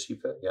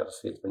 2-4-principe. Ja, dat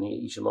vindt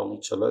meneer Isserman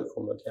niet zo leuk,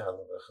 omdat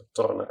we gaan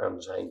tornen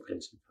aan zijn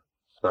principe.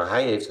 Nou,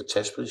 hij heeft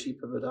het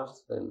 6-principe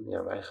bedacht. En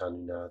ja, wij gaan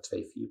nu naar het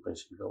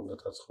 2-4-principe,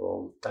 omdat dat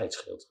gewoon tijd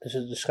scheelt. Dus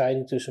de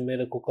scheiding tussen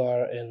medical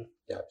car en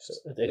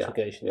juist het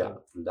execution team.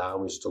 Ja, en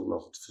daarom is het ook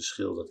nog het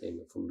verschil dat in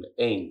de Formule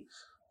 1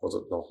 wordt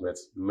het nog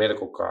met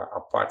medical car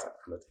apart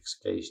aan het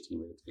execution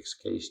team. En het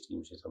execution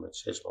team zit dan met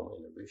 6 man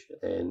in een busje.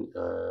 En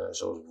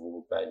zoals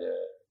bijvoorbeeld bij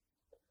de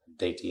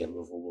DTM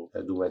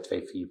bijvoorbeeld, doen wij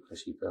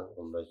 2-4-principe,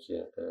 omdat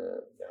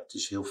het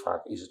is heel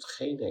vaak is het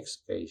geen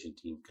extrication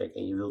team. Kijk,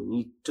 en je wilt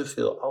niet te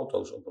veel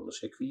auto's op een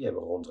circuit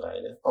hebben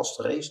rondrijden als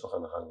de race nog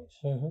aan de gang is.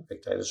 Mm-hmm.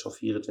 Kijk, tijdens zo'n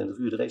 24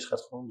 uur, de race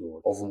gaat gewoon door.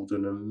 Of we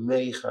moeten een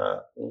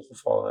mega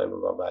ongeval hebben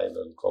waarbij we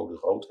een code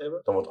rood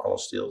hebben, dan wordt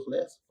alles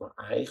stilgelegd. Maar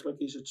eigenlijk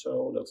is het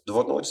zo dat er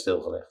wordt nooit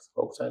stilgelegd,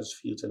 ook tijdens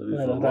 24 uur.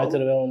 Nee, dan rijdt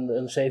er wel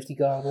een safety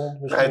car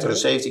rond. Rijdt er een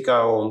safety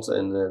car rond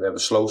en we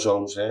hebben slow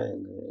zones, hè,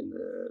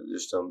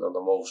 dus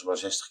dan mogen ze maar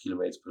 60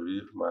 km per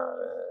uur. Maar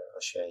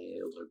als jij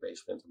heel druk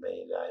bezig bent, dan ben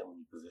je daar helemaal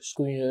niet bewust.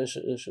 Kun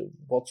je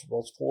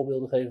wat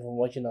voorbeelden geven van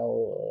wat je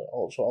nou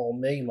al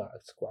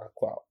meemaakt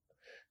qua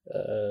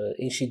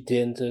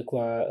incidenten,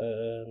 qua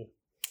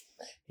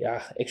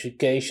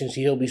extrications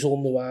die heel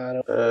bijzonder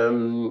waren?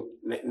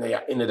 Nou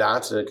ja,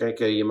 inderdaad. Kijk,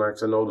 je maakt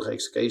de nodige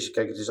extrication.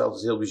 Kijk, het is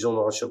altijd heel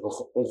bijzonder als je op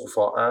een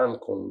ongeval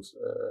aankomt.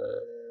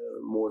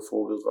 Een mooi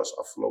voorbeeld was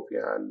afgelopen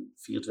jaar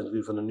 24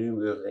 uur van de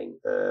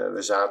Nürburgring.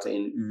 We zaten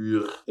in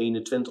uur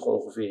 21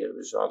 ongeveer.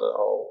 Dus we hadden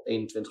al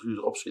 21 uur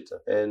erop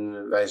zitten.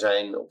 En wij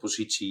zijn op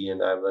positie en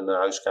daar hebben we een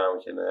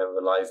huiskamertje en daar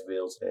hebben we live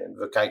beeld. En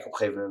we kijken op een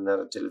gegeven moment naar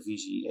de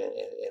televisie en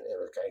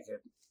we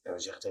kijken en we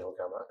zeggen tegen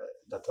elkaar, maar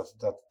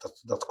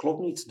dat klopt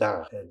niet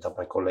daar. Dat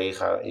mijn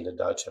collega in het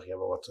Duits zegt, ja,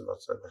 maar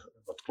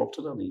wat klopt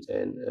er dan niet?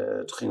 En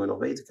toen gingen we nog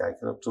beter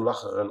kijken. En toen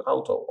lag er een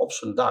auto op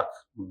zijn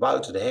dak,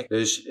 buiten de hek.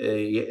 Dus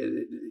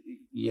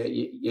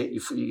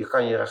je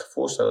kan je er echt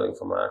voorstelling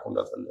van maken,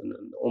 omdat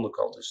een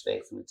onderkant is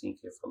 9 van de 10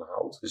 keer van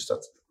hout. Dus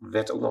dat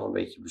werd ook nog een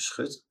beetje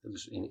beschut.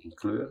 Dus in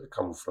kleuren,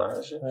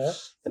 camouflage. Ja.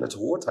 En dat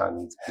hoort daar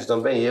niet. Dus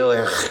dan ben je heel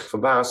erg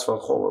verbaasd van,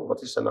 goh,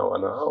 wat is er nou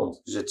aan de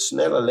hand? Dus het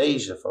snelle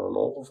lezen van een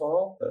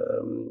ongeval,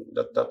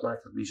 dat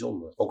maakt het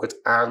bijzonder. Ook het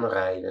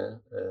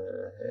aanrijden.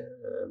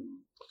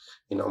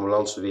 In de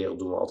ambulancewereld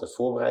doen we altijd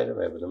voorbereiden.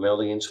 We hebben een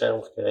melding in het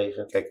scherm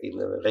gekregen. Kijk, in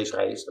de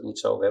racerij is dat niet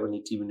zo. We hebben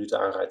niet 10 minuten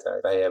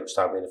aanrijdtijd. Wij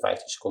staan binnen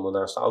 15 seconden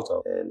naast de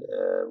auto. En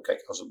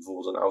kijk, als er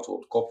bijvoorbeeld een auto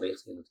op de kop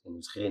ligt in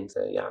het grind.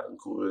 Een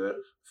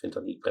coureur vindt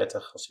dat niet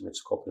prettig als hij met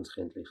zijn kop in het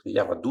grind ligt. Dus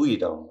ja, wat doe je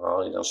dan?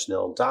 Haal je dan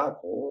snel een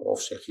takel?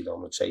 Of zeg je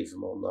dan met 7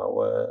 man, nou,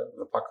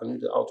 we pakken nu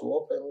de auto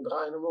op en we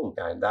draaien hem om.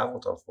 Ja, en daar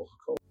wordt dan voor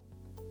gekozen.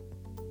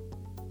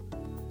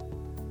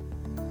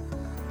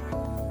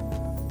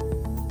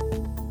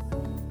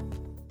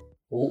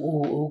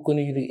 Hoe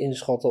kunnen jullie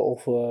inschatten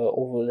of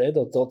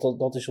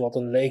dat is wat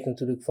een leek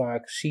natuurlijk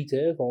vaak ziet,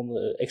 hè, van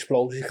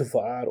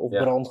explosiegevaar of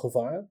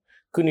brandgevaar.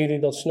 Kunnen jullie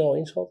dat snel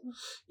inschatten?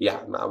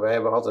 Ja, nou, we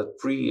hebben altijd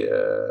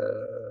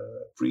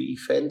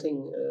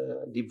pre-eventing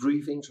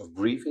debriefings of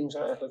briefings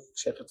eigenlijk, ik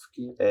zeg het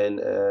verkeerd. En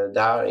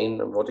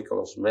daarin word ik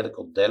als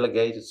medical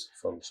delegated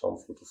van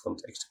Zandvoort of van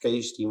het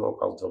extrication team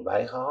ook altijd wel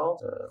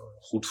bijgehaald.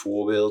 Goed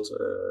voorbeeld,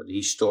 de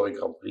Historic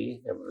Grand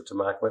Prix. Hebben we te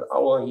maken met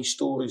alle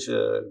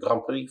historische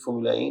Grand Prix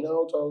Formule 1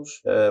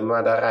 auto's.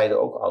 Maar daar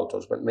rijden ook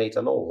auto's met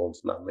methanol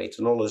rond. Nou,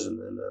 methanol is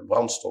een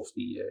brandstof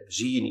die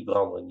zie je niet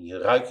branden, die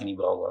ruik je niet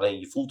branden, alleen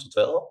je voelt het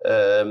wel.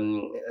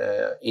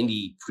 In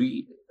die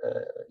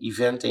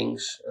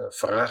pre-eventings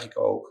vraag ik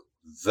ook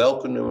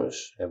welke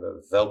nummers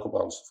hebben welke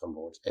brandstof aan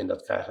boord. En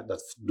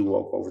dat doen we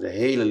ook over de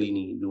hele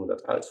linie, doen we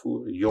dat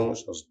uitvoeren.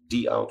 Jongens, als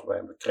die auto bij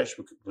een crash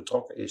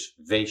betrokken is,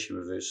 wees je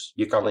bewust.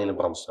 Je kan in de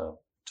brand staan,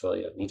 terwijl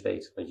je het niet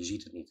weet, want je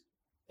ziet het niet.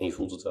 En je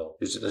voelt het wel.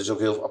 Dus dat is ook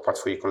heel apart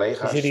voor je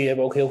collega's. Dus jullie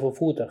hebben ook heel veel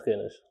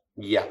voertuigkennis?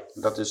 Ja,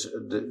 dat is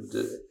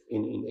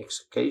in de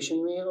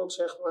extrication wereld,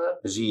 zeg maar.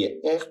 Dan zie je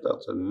echt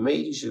dat de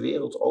medische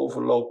wereld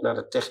overloopt naar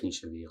de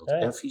technische wereld. Ja.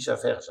 En vice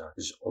versa.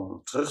 Dus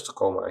om terug te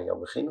komen aan jouw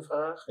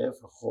beginvraag. Hè,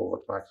 van goh,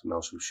 wat maakt het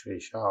nou zo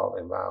speciaal?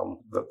 En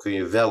waarom kun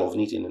je wel of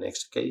niet in een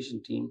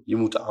extrication team? Je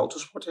moet de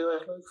autosport heel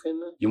erg leuk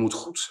vinden. Je moet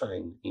goed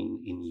zijn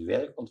in je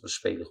werk. Want we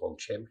spelen gewoon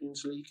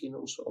Champions League in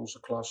onze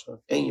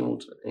klasse. En je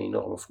moet een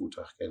enorme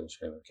voertuigkennis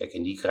hebben. Kijk,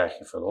 en die krijg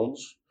je van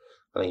ons.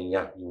 Alleen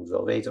ja, je moet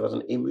wel weten wat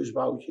een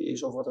inbusboutje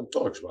is of wat een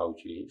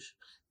torksboutje is.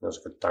 En als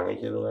ik een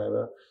tangetje wil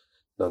hebben,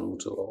 dan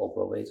moeten we ook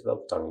wel weten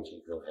welk tangetje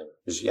ik wil hebben.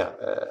 Dus ja,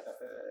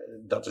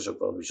 dat is ook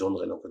wel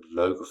bijzonder en ook het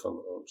leuke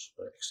van ons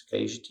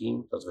extrication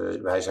team. Dat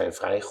wij zijn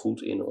vrij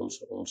goed in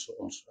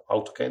onze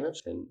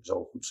autokennis. En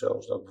zo goed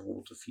zelfs dat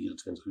bijvoorbeeld de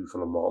 24 uur van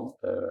Le Mans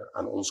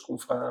aan ons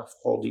komt vragen.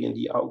 Goh, die en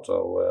die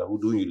auto, hoe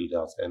doen jullie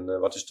dat? En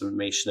wat is de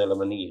meest snelle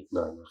manier?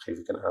 Nou, dan geef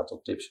ik een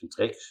aantal tips en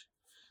tricks.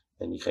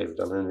 En die geef ik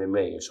dan hun weer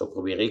mee. En zo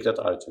probeer ik dat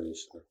uit te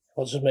wisselen.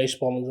 Wat is het meest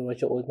spannende wat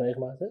je ooit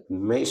meegemaakt hebt? Het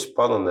meest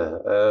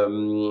spannende?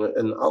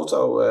 Een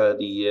auto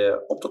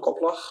die op de kop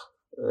lag.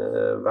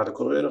 Waar de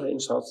coureur nog in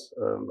zat.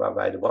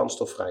 Waarbij de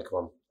brandstof vrij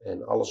kwam.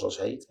 En alles was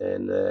heet.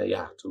 En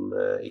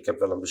ik heb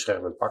wel een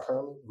beschermend pak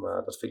aan.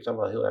 Maar dat vind ik dan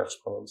wel heel erg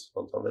spannend.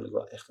 Want dan wil ik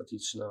wel echt dat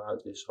iets snel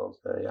uit is. Want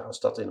als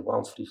dat in de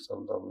brand vliegt,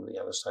 dan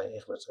sta je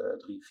echt met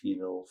 3,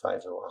 4-0, 5-0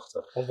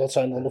 achter. Want wat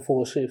zijn dan de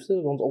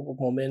voorschriften? Want op het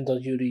moment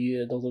dat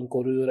dat een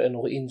coureur er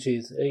nog in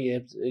zit.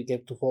 Ik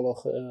heb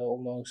toevallig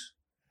onlangs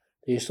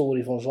de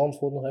historie van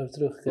Zandvoort nog even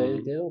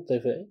teruggekeken op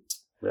tv.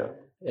 Ja.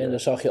 En dan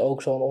zag je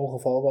ook zo'n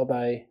ongeval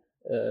waarbij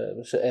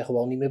ze er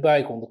gewoon niet meer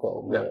bij konden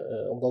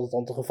komen. Omdat het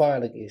dan te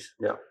gevaarlijk is.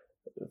 Ja.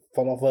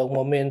 Vanaf welk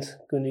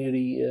moment kunnen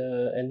jullie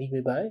er niet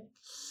meer bij?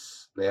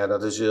 Nou ja,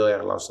 dat is heel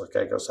erg lastig.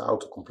 Kijk, als de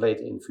auto compleet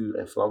in vuur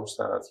en vlam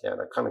staat, ja,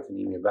 dan kan ik er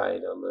niet meer bij.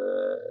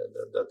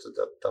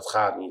 Dat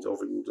gaat niet.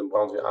 Of ik moet een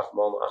brandweer 8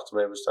 man achter me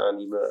hebben staan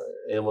die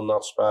me helemaal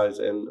nat spuit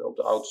en op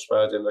de auto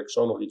spuit en dat ik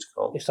zo nog iets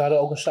kan. Is daar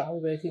ook een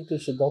samenwerking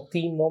tussen dat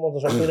team dan? Want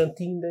dat is ook weer een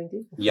team, denk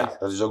ik? Ja,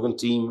 dat is ook een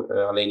team.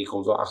 Alleen die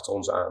komt wel achter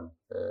ons aan.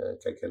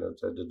 Kijk, en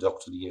de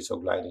dokter die heeft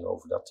ook leiding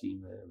over dat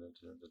team.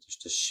 Dat is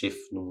de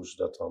SIF, noemen ze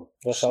dat dan.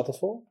 Waar staat dat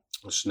voor?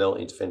 Een snel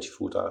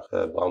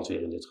interventievoertuig,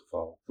 brandweer in dit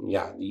geval.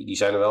 Ja, die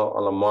zijn er wel.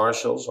 Alle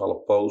marshals, alle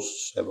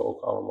posts hebben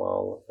ook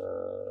allemaal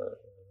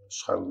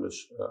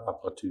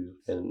schuimblusapparatuur.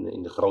 En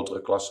in de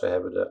grotere klassen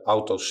hebben de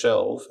auto's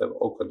zelf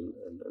ook een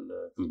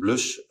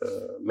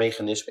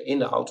blusmechanisme in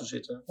de auto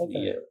zitten. Okay.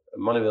 Die je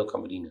manueel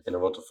kan bedienen. En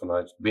dan wordt er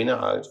vanuit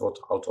binnenuit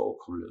de auto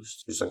ook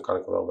geblust. Dus dan kan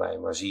ik er wel bij.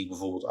 Maar zie ik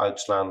bijvoorbeeld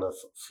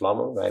uitslaande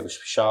vlammen. Wij hebben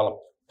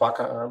speciale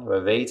pakken aan. We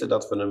weten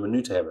dat we een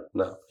minuut hebben.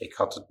 Nou, ik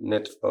had het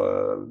net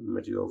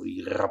met u over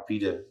die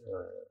rapide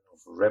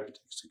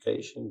rapid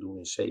extrication. Doen we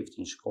in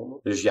 17 seconden.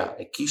 Dus ja,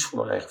 ik kies voor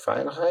mijn eigen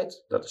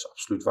veiligheid. Dat is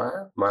absoluut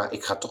waar. Maar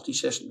ik ga toch die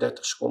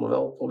 36 seconden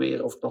wel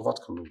proberen of ik nog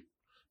wat kan doen.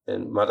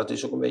 Maar dat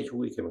is ook een beetje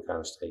hoe ik in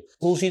elkaar steek.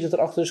 Hoe ziet het er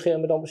achter de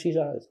schermen dan precies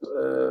uit?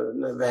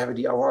 We hebben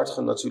die award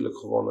natuurlijk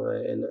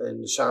gewonnen. En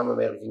de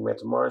samenwerking met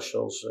de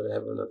marshals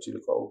hebben we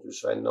natuurlijk ook.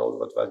 Dus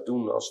wat wij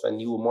doen als wij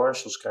nieuwe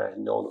marshals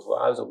krijgen, nodigen we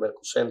uit op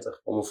Medical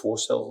Center. Om een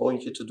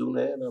voorstelrondje te doen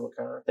naar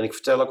elkaar. En ik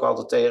vertel ook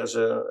altijd tegen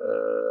ze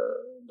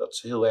dat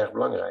ze heel erg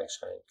belangrijk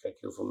zijn. Kijk,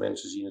 heel veel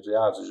mensen zien het.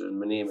 Ja, het is een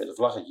meneer met een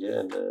vlaggetje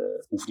en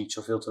hoeft niet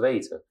zoveel te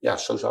weten. Ja,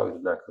 zo zou je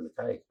er naar kunnen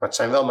kijken. Maar het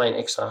zijn wel mijn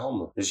extra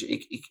handen. Dus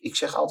ik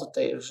zeg altijd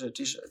tegen ze,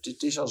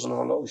 het is als een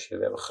horloge.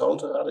 We hebben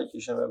grote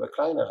radertjes en we hebben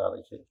kleine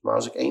radertjes. Maar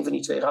als ik een van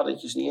die 2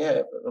 radertjes niet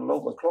heb, dan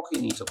loopt mijn klokje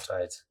niet op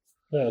tijd.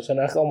 Ja, het zijn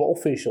eigenlijk allemaal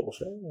officials,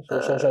 hè?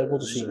 Zo zou je het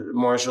moeten zien.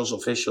 Marshals,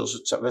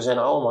 officials, we zijn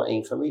allemaal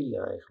één familie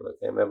eigenlijk.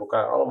 En we hebben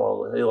elkaar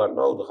allemaal heel hard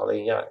nodig.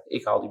 Alleen ja,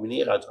 ik haal die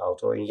meneer uit de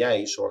auto en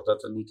jij zorgt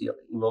dat er niet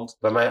iemand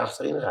bij mij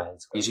achterin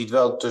rijdt. Je ziet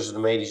wel tussen de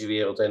medische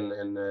wereld en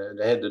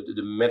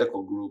de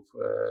medical group,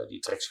 die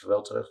trekt zich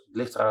wel terug. Het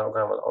ligt eraan ook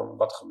aan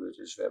wat er gebeurd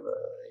is. We hebben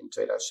in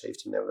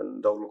 2017 hebben we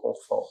een dodelijk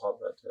ongeval gehad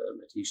met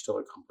de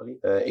Historic Grand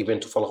Prix. Ik ben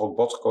toevallig ook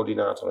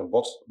botcoördinator en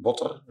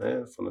botter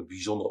van het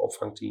bijzondere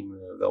opvangteam,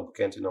 wel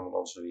bekend in de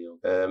ambulancewereld.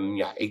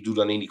 Ik doe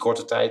dan in die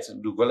korte tijd,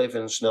 doe ik wel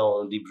even snel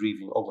een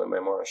debriefing, ook met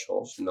mijn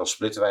marshals. En dan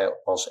splitten wij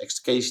als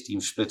extrication team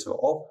splitten we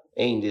op.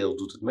 Eén deel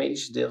doet het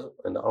medische deel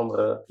en de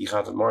andere die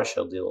gaat het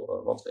marshal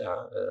deel. Want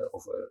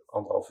over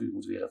 1,5 uur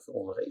moet weer even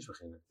onder race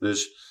beginnen.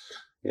 Dus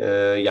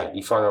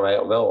die vangen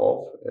wij wel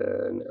op.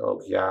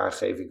 Elk jaar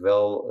geef ik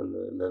wel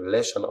een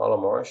les aan alle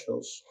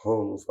marshals.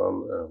 Gewoon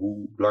van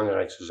hoe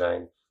belangrijk ze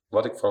zijn.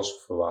 Wat ik van ze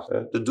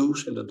verwacht. De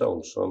do's en de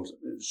don'ts. Want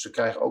ze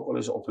krijgen ook wel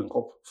eens op hun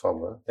kop van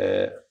me.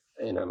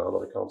 En aan de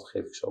andere kant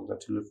geef ik ze ook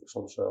natuurlijk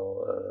soms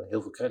wel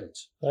heel veel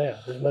credits. Nou ja,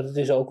 maar het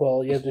is ook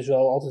wel, je hebt dus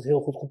wel altijd heel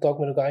goed contact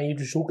met elkaar en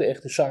jullie zoeken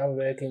echt de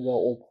samenwerking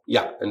wel op.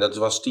 Ja, en dat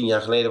was 10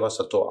 jaar geleden was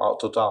dat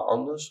totaal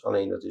anders.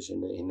 Alleen dat is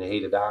in de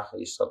hele dagen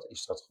is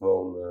dat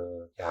gewoon,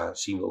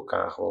 zien we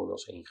elkaar gewoon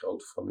als één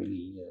grote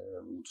familie.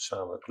 We moeten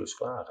samen de klus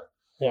klaren.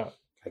 Ja.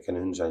 Kijk, en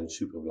hun zijn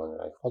super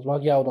belangrijk. Wat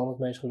maakt jou dan het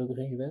meest gelukkig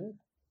in je werk?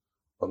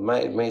 Wat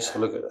mij het meest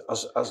gelukkig,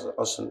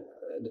 als een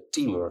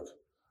teamwork.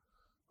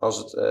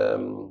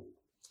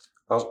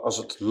 Als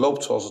het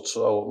loopt zoals het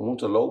zou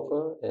moeten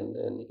lopen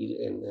en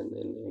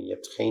je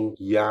hebt geen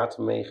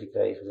hiaten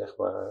meegekregen, zeg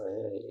maar,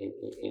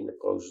 in de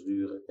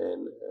procedure.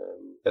 En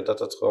dat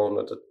het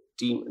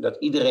team, dat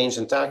iedereen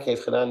zijn taak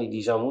heeft gedaan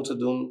die zou moeten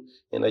doen.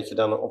 En dat je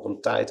dan op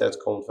een tijd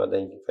uitkomt waar je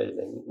denkt,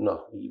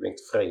 hier ben ik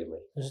tevreden mee.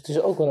 Dus het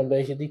is ook wel een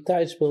beetje, die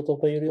tijd speelt toch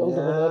bij jullie ook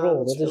nog wel een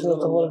rol. Dat is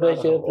toch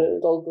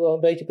wel een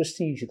beetje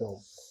prestige dan.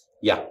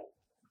 Ja.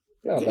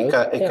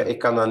 Ja, ik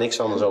kan daar niks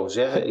anders over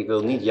zeggen. Ik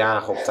wil niet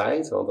jagen op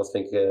tijd, want dat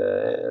vind ik,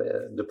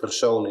 de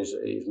persoon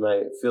is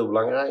mij veel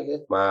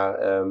belangrijker.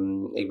 Maar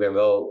ik ben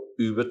wel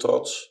uber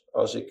trots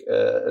als ik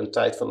een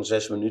tijd van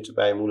 6 minuten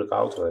bij een moeilijke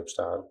auto heb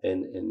staan.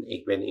 En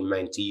ik ben in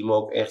mijn team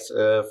ook echt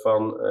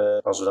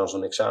als we dan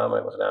zo'n examen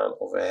hebben gedaan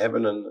of we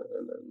hebben een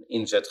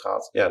inzet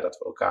gehad, dat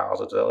we elkaar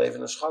altijd wel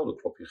even een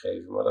schouderklopje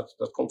geven. Maar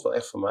dat komt wel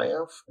echt van mij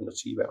af. En dat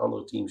zie je bij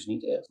andere teams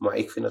niet echt. Maar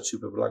ik vind dat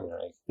super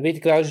belangrijk. De Witte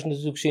Kruis is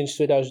natuurlijk sinds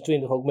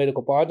 2020 ook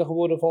medical partner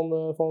geworden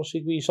van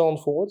Circuit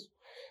Zandvoort.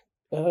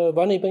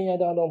 Wanneer ben jij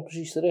daar dan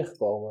precies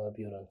terechtgekomen,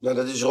 Björn? Nou,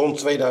 dat is rond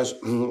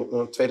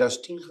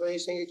 2010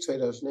 geweest, denk ik.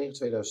 2009,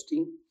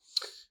 2010.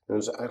 En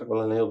dat is eigenlijk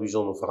wel een heel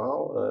bijzonder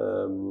verhaal.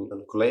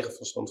 Een collega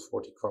van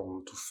Zandvoort die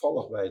kwam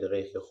toevallig bij de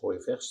regio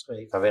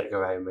Gooi-Vechtstreek. Daar werken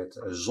wij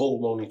met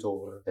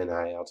zolmonitoren. En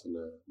hij had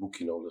een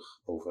boekje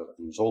nodig over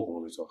een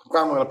zolmonitor. We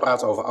kwamen aan het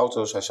praten over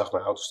auto's. Hij zag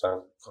mijn auto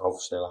staan,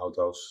 over snelle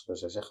auto's.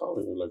 Dus hij zegt,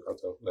 een leuke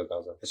auto. Hij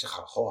zegt,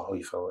 hou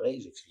je van een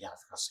race? Ik zeg, ja, dat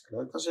is hartstikke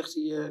leuk. Dan zegt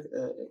hij,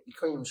 ik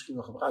kan je misschien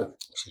wel gebruiken.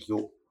 Ik zeg,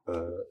 joh.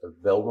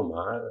 Bel me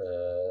maar.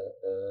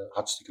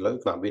 Hartstikke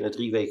leuk. Nou, binnen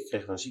 3 weken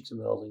kregen we een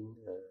ziektemelding.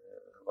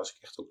 Was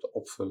ik echt ook de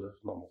opvuller.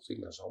 Dan mocht ik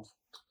naar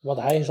Zandvoort. Want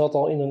hij zat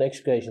al in een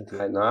execution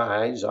team?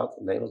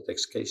 Want het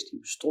execution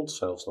team bestond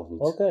zelfs nog niet.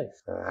 Oké.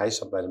 Hij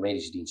zat bij de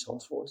medische dienst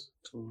Zandvoort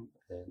toen.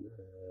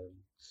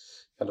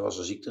 En er was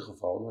een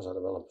ziektegeval, maar ze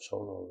hadden wel een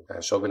persoon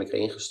nodig. Zo ben ik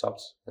erin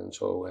gestapt. En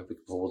zo heb ik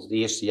bijvoorbeeld het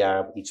eerste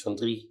jaar iets van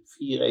 3,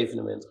 4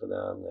 evenementen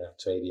gedaan. Het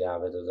tweede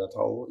jaar werden dat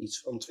al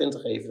iets van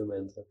 20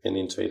 evenementen. En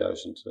in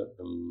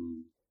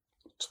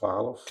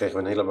 2012 kregen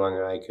we een hele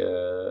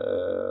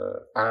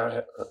belangrijke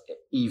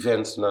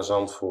event naar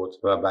Zandvoort.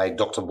 Waarbij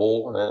Dr.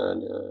 Bol,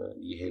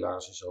 die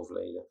helaas is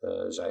overleden,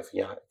 zei van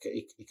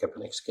ik heb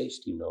een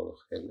execution team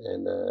nodig.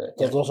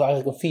 Dat was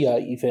eigenlijk een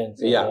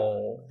VIA-event.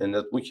 En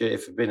dat moet je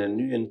even binnen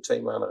nu in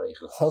 2 maanden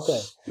regelen. Oké.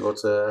 Je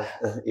wordt,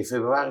 in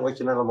februari word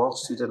je naar de man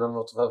gestuurd en dan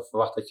wordt er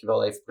verwacht dat je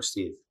wel even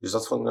presteert. Dus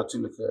dat vond ik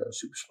natuurlijk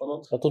super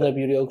spannend. Maar toen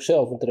hebben jullie ook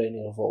zelf een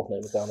training gevolgd,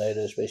 neem ik aan, een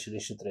hele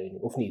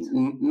specialistentraining, of niet?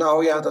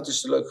 Nou ja, dat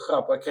is de leuke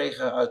grap. Wij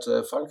kregen uit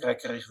Frankrijk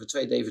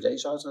 2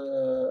 dvd's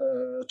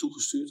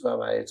toegestuurd waar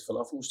wij het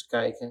vanaf moesten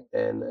kijken.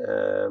 En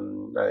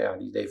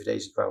die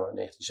dvd's die kwamen uit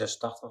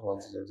 1986,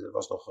 want er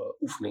was nog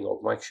oefeningen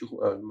op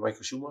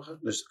Michael Schumacher.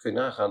 Dus dan kun je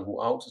nagaan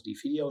hoe oud die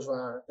video's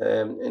waren.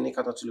 En ik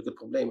had natuurlijk het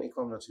probleem, ik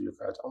kwam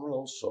natuurlijk uit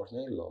Ambulancezorg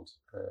Nederland.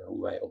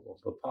 Hoe wij op een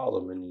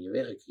bepaalde manier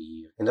werken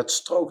hier. En dat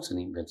strookte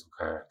niet met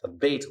elkaar. Dat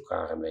beet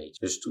elkaar een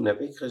beetje. Dus toen heb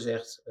ik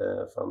gezegd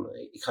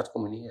ik ga het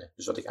combineren.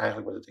 Dus wat ik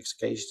eigenlijk met het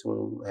execution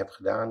toen heb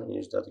gedaan,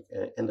 is dat ik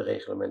en de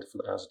reglementen van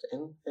de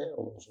AZN,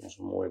 ons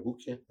mooie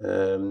boekje,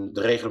 de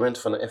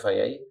reglementen van de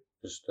FIA,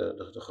 dus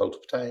de grote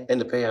partij, en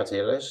de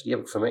PHTLS, die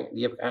heb ik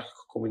eigenlijk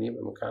gecombineerd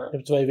met elkaar. Je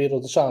hebt 2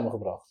 werelden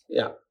samengebracht.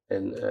 Ja.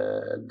 En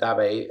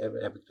daarbij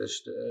heb ik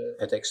dus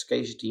het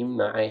execution team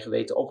naar eigen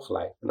weten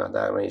opgeleid. Nou,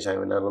 daarmee zijn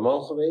we naar Le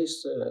Mans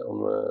geweest om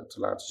te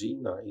laten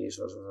zien. Nou, eerst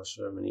was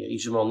meneer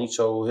Iseman niet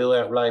zo heel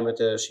erg blij met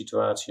de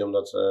situatie,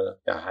 omdat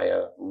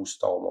hij moest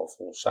het allemaal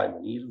volgens zijn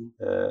manier doen.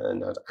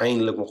 En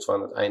uiteindelijk mochten we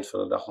aan het eind van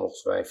de dag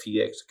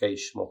 4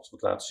 executions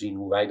laten zien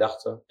hoe wij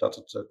dachten dat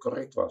het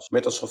correct was.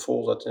 Met als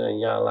gevolg dat een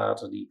jaar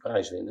later die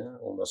prijs winnen,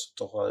 omdat ze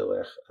toch wel heel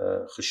erg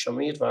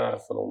gecharmeerd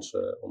waren van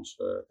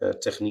onze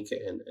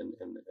technieken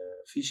en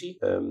visie.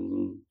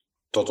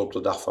 Tot op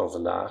de dag van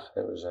vandaag,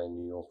 en we zijn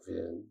nu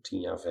ongeveer 10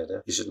 jaar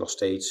verder, is het nog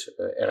steeds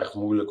erg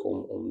moeilijk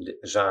om de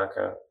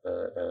zaken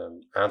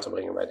aan te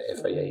brengen bij de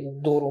FIA.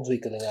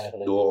 Doorontwikkeling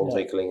eigenlijk.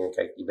 Doorontwikkeling. En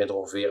kijk, je bent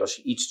ongeveer, als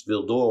je iets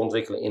wil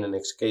doorontwikkelen in een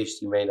execution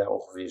team, ben je daar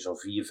ongeveer zo'n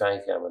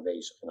 4-5 jaar mee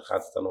bezig. En dan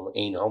gaat het dan om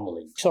 1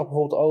 handeling. Ik zag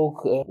bijvoorbeeld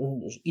ook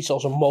iets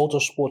als een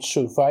motorsport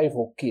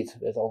survival kit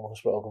werd over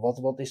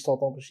gesproken. Wat is dat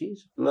dan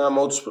precies? Nou,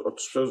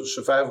 motorsport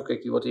survival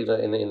kit, die wordt in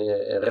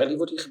een rally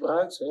wordt die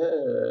gebruikt. Hè.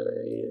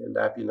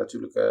 Daar heb je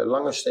natuurlijk lange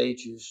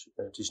stages.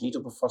 Het is niet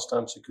op een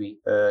vaststaand circuit.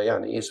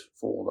 De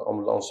eerstvolgende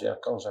ambulance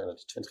kan zijn dat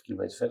die 20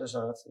 kilometer verder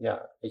staat.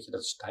 Ja, weet je,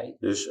 dat is tijd.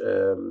 Dus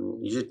je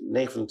zit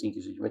 9 van de 10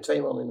 keer zit je met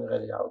 2 man in een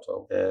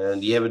rallyauto.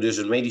 Die hebben dus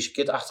een medische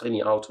kit achter in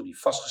die auto die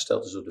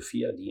vastgesteld is door de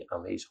FIA, die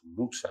aanwezig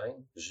moet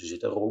zijn. Dus er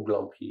zit een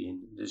rooklampje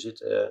in. Er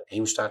zit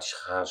hemostatische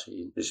gazen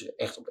in. Dus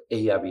echt op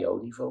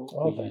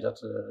EHBO-niveau moet je dat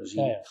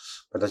zien. Ja.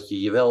 Maar dat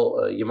je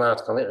wel je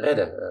maat kan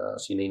redden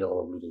als hij een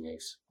enorme bloeding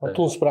heeft. Maar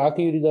toen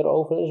spraken jullie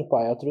daarover, dat is een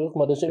paar jaar terug,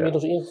 maar dat is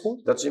inmiddels ingevoerd?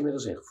 Dat is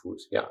inmiddels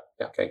ingevoerd, ja.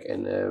 Kijk,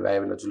 en wij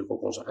hebben natuurlijk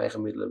ook onze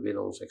eigen middelen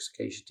binnen ons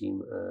execution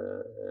team.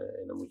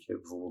 En dan moet je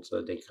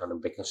bijvoorbeeld denken aan een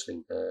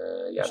bekkensling.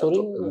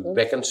 Een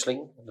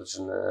bekkensling. Dat is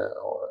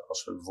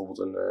als we bijvoorbeeld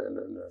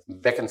een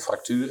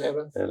bekkenfractuur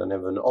hebben, dan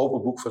hebben we een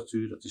open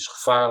boekfractuur. Dat is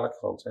gevaarlijk,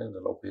 want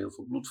er lopen heel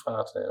veel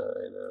bloedvaten.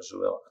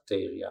 Zowel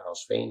arteria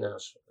als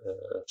vena's,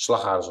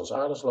 slagaders als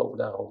aders lopen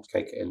daar rond.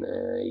 Kijk, en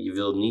je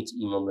wil niet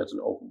iemand met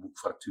een open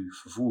boekfractuur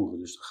vervoeren.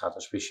 Dus er gaat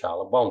een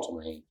speciale band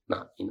omheen.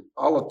 Nou, in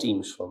alle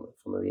teams van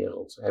de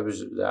wereld hebben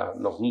ze daar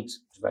nog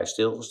niet bij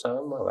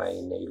stilgestaan. Maar wij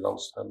in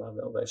Nederland staan daar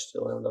wel bij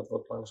stil. En dat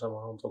wordt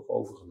langzamerhand ook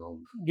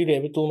overgenomen. Jullie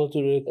hebben toen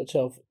natuurlijk het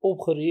zelf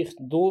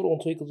opgericht,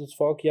 doorontwikkeld het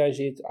vak. Jij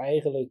zit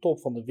eigenlijk top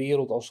van de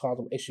wereld als het gaat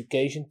om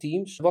execution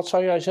teams. Wat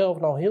zou jij zelf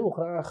nou heel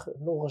graag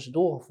nog eens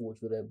doorgevoerd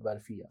willen hebben bij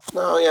de FIA?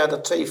 Nou ja,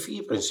 dat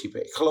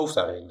 2-4-principe. Ik geloof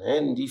daarin. Hè?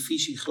 En die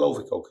visie geloof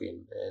ik ook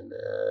in. En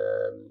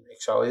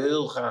ik zou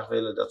heel graag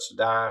willen dat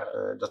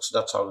ze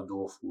dat zouden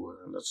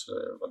doorvoeren. En dat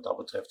ze wat dat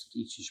betreft het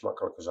ietsjes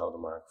makkelijker zouden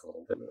maken voor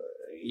ons.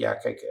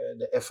 Kijk,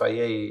 de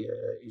FIA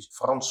is een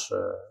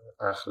Franse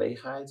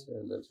aangelegenheid.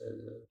 En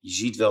je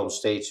ziet wel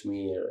steeds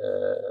meer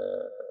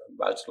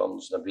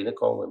buitenlanders naar binnen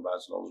komen. En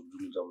buitenlanders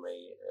bedoel ik dan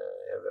mee.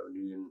 We hebben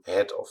nu een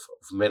head of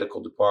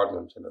medical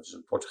department. En dat is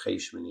een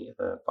Portugese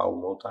meneer, Paulo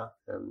Mota.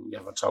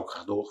 Wat zou ik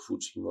graag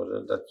doorgevoerd zien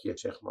worden? Dat je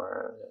zeg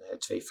maar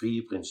het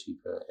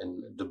 2-4-principe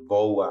en de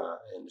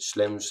BOA en de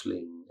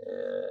slamsling,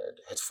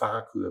 het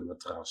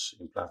vacuümmatras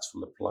in plaats van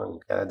de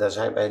plank. Ja, daar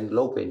zijn wij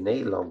in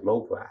Nederland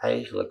lopen we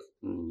eigenlijk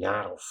een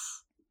jaar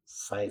of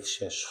 5,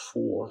 6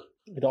 voor.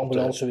 In de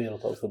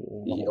ambulancewereld ook.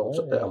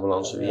 Op de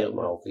ambulancewereld,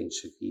 maar ook in het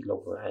circuit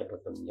lopen we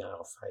eigenlijk een jaar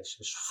of 5,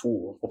 6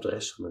 voor op de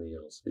rest van de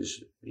wereld.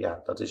 Dus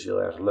ja, dat is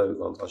heel erg leuk,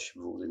 want als je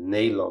bijvoorbeeld in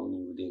Nederland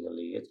nieuwe dingen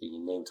leert en je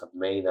neemt dat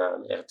mee naar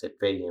een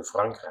RTP in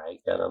Frankrijk,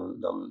 ja,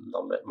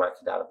 dan maak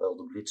je daar wel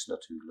de blitz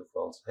natuurlijk,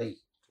 want daar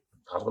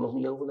hadden we nog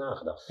niet over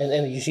nagedacht.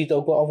 En je ziet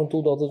ook wel af en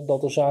toe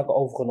dat er zaken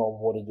overgenomen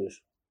worden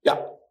dus.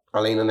 Ja,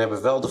 alleen dan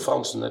hebben wel de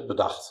Fransen het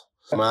bedacht.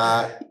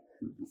 Maar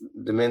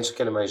de mensen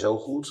kennen mij zo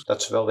goed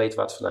dat ze wel weten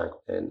waar het vandaan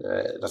komt. En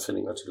dat vind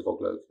ik natuurlijk ook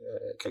leuk.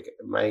 Kijk,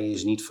 mij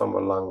is niet van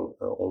belang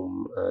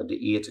om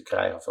de eer te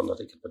krijgen van dat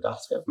ik het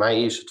bedacht heb.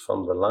 Mij is het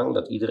van belang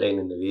dat iedereen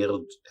in de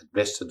wereld het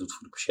beste doet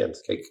voor de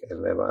patiënt. Kijk,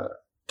 en we hebben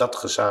dat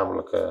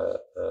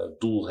gezamenlijke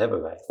doel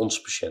hebben wij.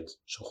 Onze patiënt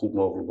zo goed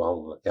mogelijk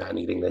behandelen. Ja, en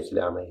ik denk dat je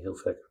daarmee heel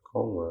ver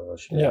kan komen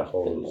als je daar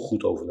gewoon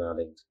goed over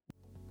nadenkt.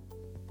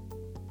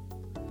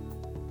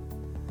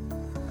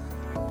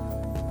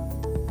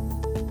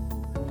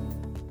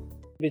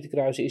 Witte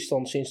Kruis is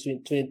dan sinds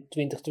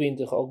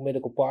 2020 ook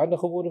medical partner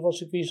geworden van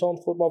circuit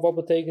Zandvoort. Maar wat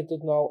betekent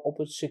het nou op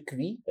het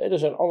circuit? Er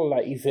zijn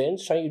allerlei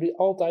events. Zijn jullie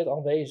altijd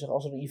aanwezig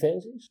als er een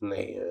event is?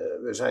 Nee,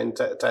 we zijn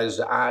tijdens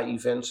de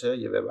A-events.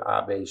 We hebben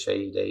A, B, C,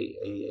 D,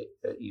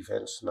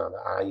 E-events. Nou, de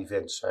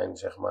A-events zijn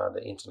zeg maar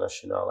de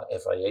internationale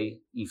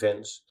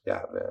FIA-events.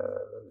 Ja,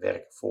 we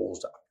werken volgens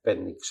de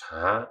Appendix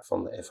H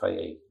van de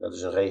FIA. Dat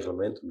is een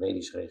reglement, een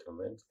medisch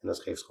reglement. En dat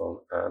geeft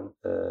gewoon aan...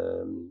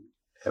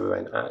 Hebben wij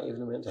een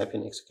A-evenement, heb je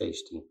een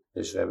execution team.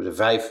 Dus we hebben er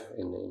 5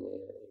 in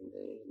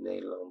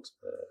Nederland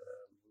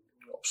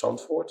op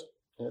Zandvoort.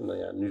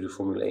 En nu de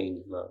Formule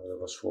 1, dat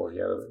was vorig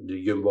jaar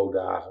de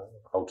Jumbo-dagen,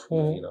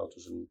 oud-Formule 1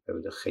 auto's. En we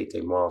hebben de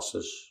GT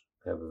Masters,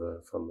 hebben we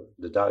van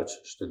de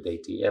Duitsers, de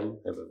DTM,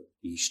 hebben we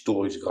de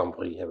historische Grand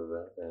Prix hebben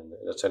we. En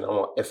dat zijn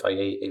allemaal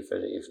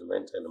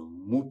FIA-evenementen en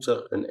dan moet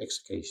er een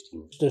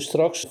execution team. Dus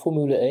straks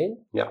Formule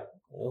 1? Ja.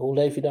 Hoe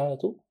leef je daar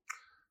naartoe?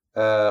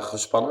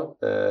 Gespannen.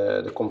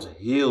 Er komt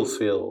heel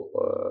veel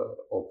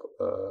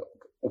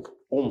op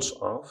ons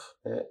af.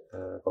 Hè.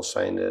 Als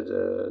zijn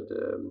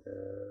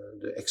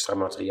de extra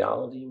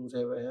materialen die je moet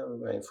hebben, hè,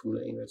 bij een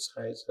Formule 1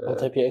 wedstrijd. Wat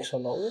heb je extra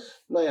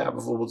nodig? Nou ja,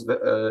 bijvoorbeeld,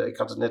 ik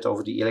had het net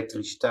over die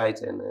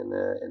elektriciteit en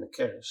de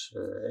kers.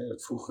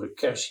 Het vroegere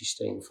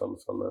kerssysteem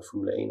van de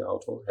Formule 1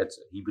 auto.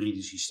 Het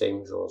hybride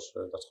systeem, zoals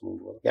dat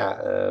genoemd wordt.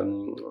 Ja,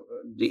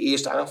 de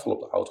eerste aanval op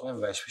de auto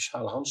hebben wij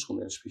speciale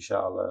handschoenen en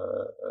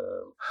speciale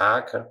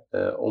haken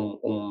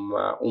om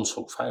ons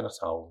ook veilig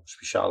te houden.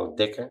 Speciale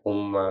dekken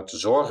om te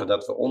zorgen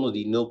dat we onder die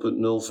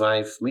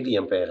 0,05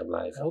 milliampère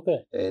blijven.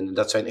 Okay. En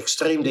dat zijn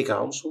extreem dikke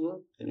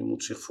handschoenen. En u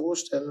moet zich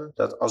voorstellen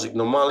dat als ik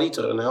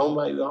normaaliter een helm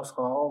bij u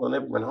afhaal, dan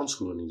heb ik mijn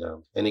handschoenen niet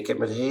aan. En ik heb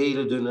met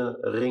hele dunne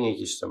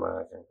ringetjes te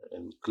maken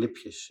en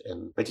clipjes.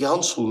 En met die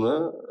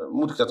handschoenen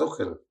moet ik dat ook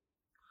kunnen.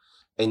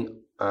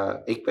 En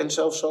ik ben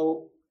zelf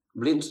zo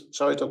blind,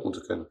 zou je het ook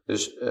moeten kunnen.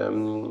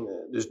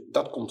 Dus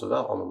dat komt er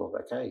wel allemaal nog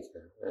bij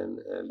kijken.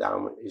 En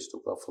daarom is het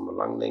ook wel van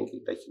belang, denk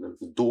ik, dat je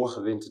een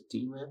doorgewinterd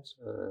team hebt.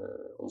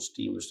 Ons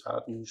team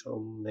bestaat nu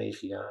zo'n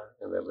 9 jaar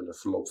en we hebben een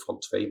verloop van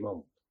 2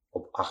 man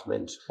op 8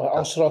 mensen. Maar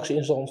als straks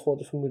in Zandvoort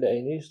de Formule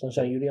 1 is, dan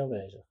zijn jullie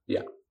aanwezig?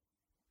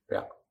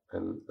 Ja.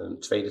 En een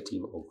tweede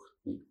team ook.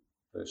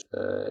 Dus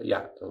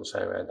dan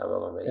zijn wij daar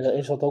wel aanwezig. En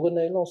is dat ook een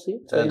Nederlands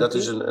team? Dat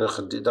is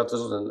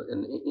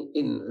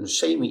een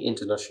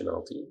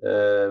semi-internationaal team.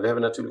 We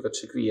hebben natuurlijk het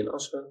circuit in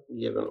Assen.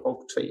 Die hebben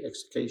ook 2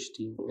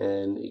 extrication teams.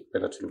 En ik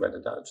ben natuurlijk bij de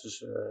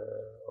Duitsers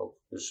ook.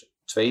 Dus het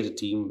tweede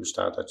team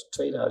bestaat uit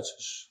 2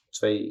 Duitsers,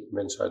 2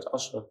 mensen uit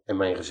Assen en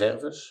mijn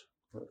reserves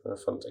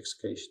van het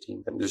extrication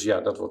team. En dus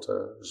ja, dat wordt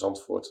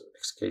Zandvoort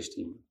extrication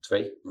team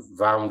 2.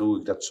 Waarom doe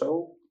ik dat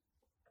zo?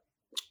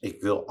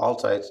 Ik wil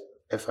altijd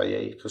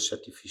FIA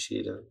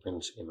gecertificeerde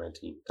mensen in mijn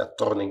team. Daar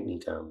torn ik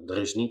niet aan. Er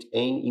is niet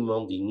één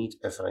iemand die niet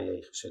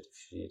FIA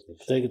gecertificeerd is. Dat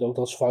betekent ook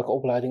dat ze vaak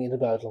opleiding in het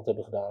buitenland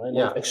hebben gedaan. En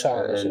ja,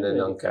 examens. En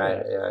dan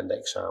krijgen de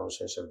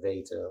examens en ze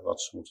weten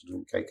wat ze moeten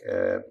doen. Kijk,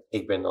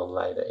 ik ben dan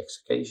leider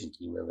extrication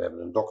team en we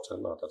hebben een dokter.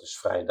 Nou, dat is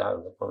vrij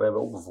duidelijk. Maar we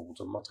hebben ook bijvoorbeeld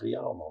een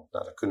materiaalman.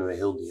 Nou, daar kunnen we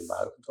heel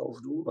neerbuigend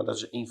over doen. Maar dat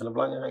is een van de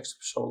belangrijkste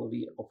personen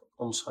die op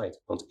on-site.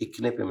 Want ik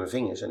knip in mijn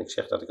vingers en ik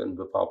zeg dat ik een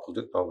bepaald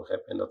product nodig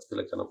heb. En dat wil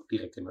ik dan ook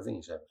direct in mijn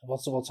vingers hebben.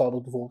 Wat zou dat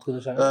bijvoorbeeld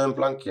kunnen zijn? Een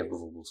plankje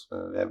bijvoorbeeld.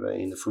 We hebben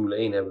in de Formule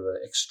 1 hebben we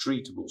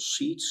extreatable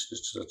seats.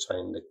 Dus dat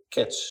zijn de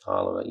cats.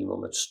 Halen we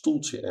iemand met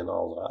stoeltje en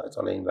al eruit.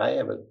 Alleen wij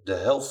hebben de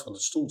helft van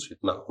het stoeltje.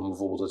 Nou, om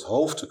bijvoorbeeld het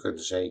hoofd te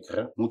kunnen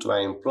zekeren, moeten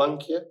wij een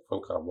plankje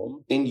van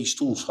carbon in die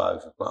stoel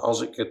schuiven. Maar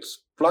als ik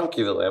het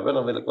plankje wil hebben,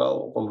 dan wil ik wel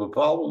op een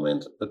bepaald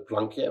moment het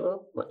plankje hebben.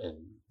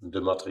 En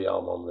de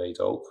materiaalman weet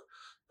ook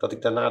dat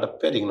ik daarna de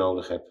padding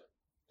nodig heb.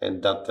 En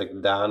dat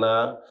ik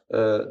daarna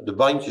de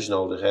bandjes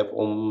nodig heb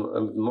om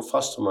hem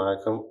vast te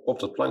maken op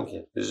dat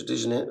plankje. Dus het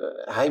is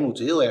hij moet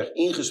heel erg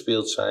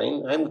ingespeeld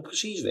zijn. Hij moet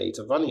precies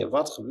weten wanneer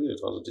wat gebeurt.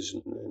 Want het is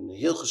een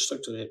heel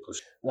gestructureerd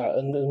proces. Nou,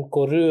 een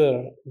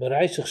coureur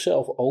bereidt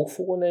zichzelf ook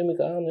voor, neem ik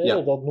aan. Hè?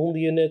 Ja. Dat noemde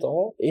je net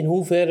al. In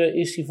hoeverre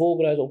is hij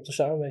voorbereid op de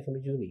samenwerking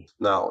met jullie?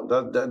 Nou,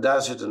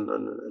 daar zit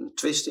een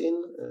twist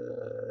in.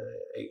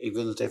 Ik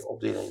wil het even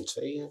opdelen in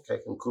 2.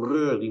 Kijk, een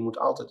coureur die moet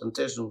altijd een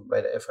test doen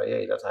bij de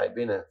FIA dat hij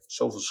binnen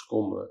zoveel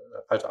seconden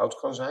uit de auto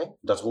kan zijn.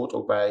 Dat hoort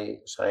ook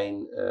bij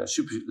zijn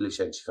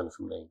superlicentie van de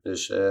Formule 1.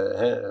 Dus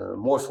een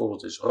mooi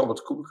voorbeeld is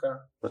Robert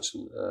Kubica met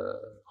zijn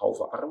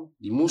halve arm.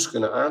 Die moest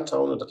kunnen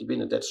aantonen dat hij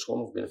binnen 30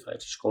 seconden of binnen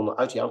 15 seconden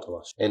uit die auto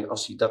was. En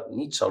als hij dat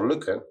niet zou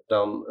lukken,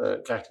 dan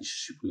krijgt hij zijn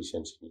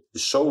superlicentie niet.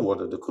 Dus zo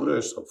worden de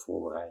coureurs erop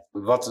voorbereid.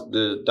 Wat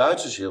de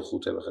Duitsers heel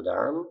goed hebben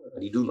gedaan,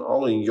 die doen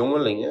al hun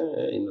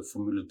jongelingen in de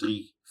Formule 3,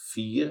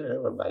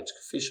 4, waarbij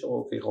het Visser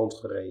ook weer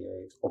rondgereden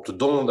heeft. Op de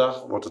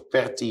donderdag wordt het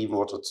per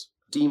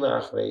team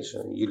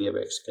aangewezen. Jullie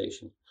hebben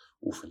extrication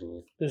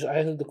oefeningen. Dus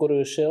eigenlijk de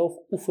coureurs zelf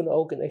oefenen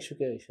ook in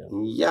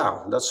extrication?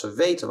 Ja, dat ze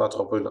weten wat er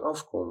op hun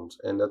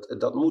afkomt. En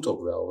dat moet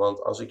ook wel.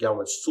 Want als ik jou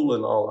met stoel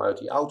en al uit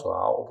die auto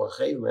haal, op een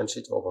gegeven moment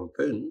zitten we op een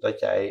punt dat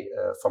jij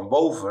van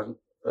boven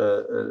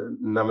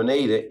naar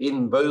beneden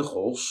in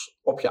beugels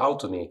op je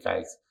auto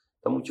neerkijkt.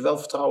 Dan moet je wel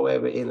vertrouwen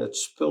hebben in het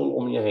spul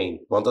om je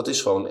heen. Want dat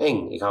is gewoon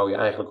eng. Ik hou je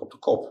eigenlijk op de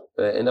kop.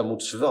 En dat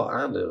moeten ze wel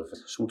aandurven.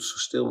 Ze moeten zo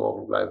stil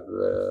mogelijk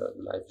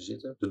blijven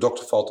zitten. De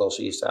dokter valt als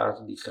eerste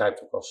aan. Die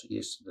grijpt ook als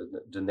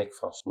eerste de nek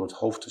vast om het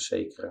hoofd te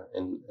zekeren.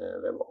 En we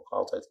hebben ook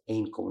altijd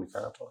 1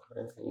 communicator.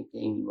 Eén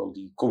iemand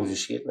die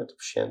communiceert met de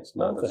patiënt.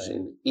 Nou, dat is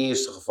in het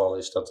eerste geval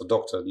is dat de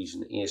dokter die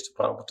zijn eerste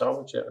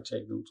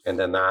trauma-check doet. En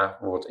daarna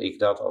word ik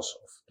dat als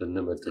de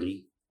nummer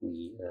 3.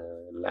 Die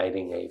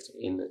leiding heeft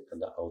in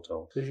de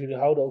auto. Dus jullie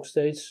houden ook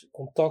steeds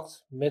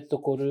contact met de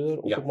coureur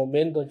op het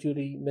moment dat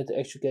jullie met de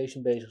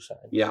extrication bezig zijn?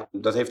 Ja,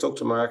 dat heeft ook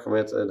te maken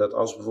met dat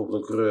als bijvoorbeeld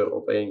een coureur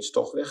opeens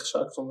toch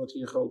wegzakt omdat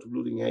hij een grote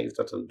bloeding heeft,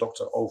 dat een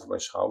dokter over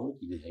mijn schouder,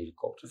 die de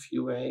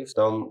helikopterview heeft,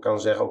 dan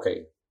kan zeggen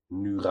oké,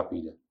 nu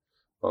rapide.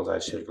 Want hij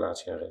is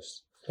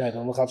circulatiearrest. Ja,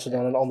 dan gaat ze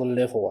dan een ander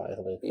level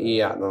eigenlijk.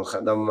 Ja,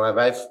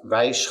 maar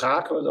wij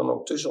schakelen dan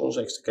ook tussen ons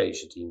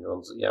extrication team.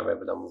 Want ja, we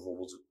hebben dan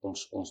bijvoorbeeld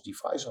ons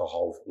device al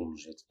half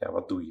omzet. Ja,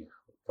 wat doe je?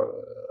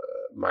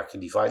 maak je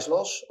device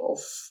los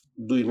of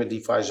doe je met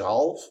device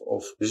half?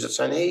 Dus dat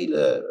zijn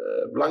hele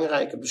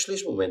belangrijke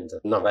beslismomenten.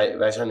 Nou,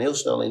 wij zijn heel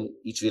snel in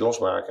iets weer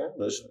losmaken.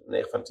 Dus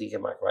 9 van 10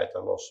 keer maken wij het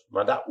dan los.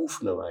 Maar daar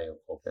oefenen wij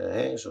ook op.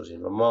 Zoals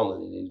in Le Mans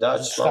en in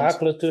Duitsland.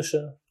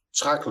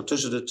 Schakelen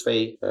tussen de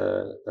twee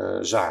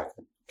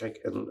zaken.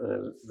 Kijk,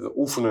 we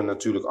oefenen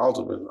natuurlijk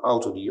altijd met een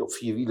auto die op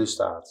 4 wielen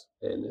staat.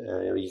 En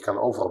je kan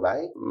overal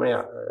bij. Maar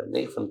ja,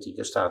 9 van de 10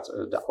 keer staat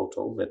de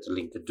auto met de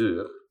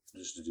linkerdeur.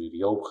 Dus de deur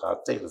die open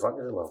gaat tegen de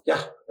vangrail.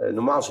 Ja,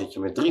 normaal zit je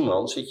met 3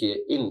 man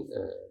in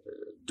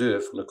de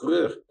deur van de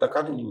coureur. Dat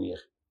kan niet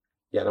meer.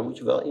 Ja, dan moet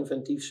je wel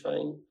inventief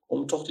zijn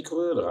om toch die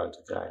coureur eruit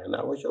te krijgen. En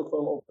daar word je ook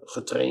wel op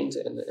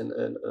getraind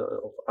en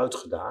op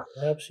uitgedaagd.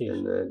 Ja, precies.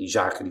 En die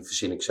zaken die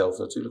verzin ik zelf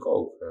natuurlijk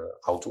ook.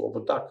 Auto op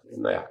het dak.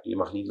 Nou ja, je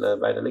mag niet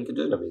bij de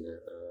linkerdeur naar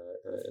binnen.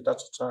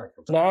 Dat soort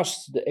zaken.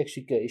 Naast de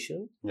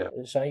execution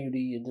zijn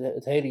jullie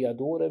het hele jaar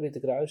door, Witte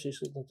Kruis is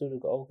het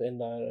natuurlijk ook, en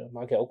daar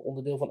maak jij ook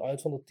onderdeel van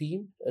uit van het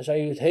team. Zijn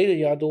jullie het hele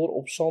jaar door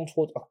op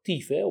Zandvoort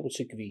actief op het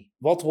circuit?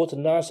 Wat wordt er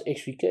naast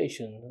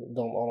execution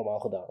dan allemaal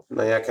gedaan?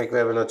 Nou ja, kijk, we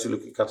hebben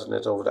natuurlijk, ik had het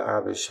net over de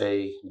ABC,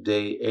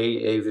 DE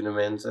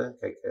evenementen.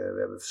 Kijk,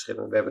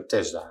 we hebben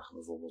testdagen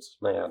bijvoorbeeld.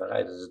 Nou ja, dan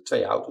rijden er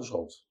 2 auto's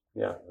rond.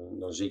 Ja,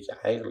 dan zit je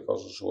eigenlijk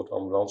als een soort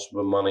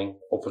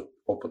ambulancebemanning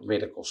op het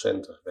medical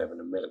center. We hebben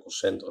een medical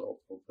center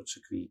op het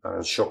circuit, waar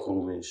een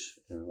shockroom is,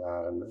 en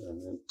waar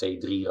een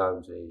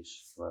T3-ruimte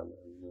is, waar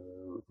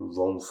een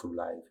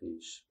woonverblijf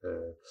is,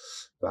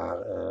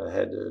 waar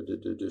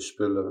de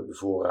spullen, de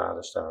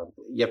voorraden staan.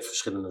 Je hebt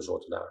verschillende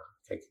soorten dagen.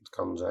 Kijk, het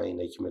kan zijn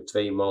dat je met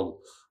 2 man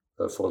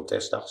voor een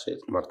testdag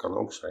zit. Maar het kan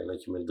ook zijn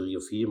dat je met 3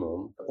 of 4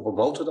 man op een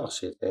motordag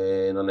zit.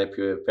 En dan heb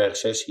je per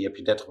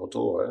sessie 30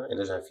 motoren. En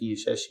er zijn 4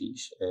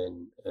 sessies.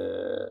 En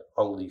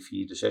al die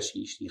 4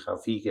 sessies die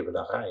gaan 4 keer per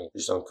dag rijden.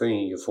 Dus dan kun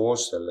je je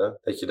voorstellen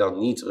dat je dan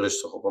niet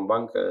rustig op een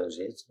bank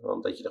zit.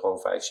 Want dat je er gewoon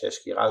 5,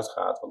 6 keer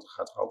uitgaat. Want er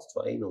gaat er altijd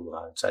wel 1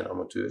 onderuit. Het zijn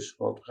amateurs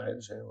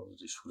motorrijders. Want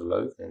het is voor de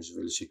leuk. En ze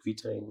willen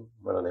circuittraining.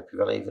 Maar dan heb je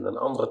wel even een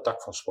andere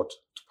tak van sport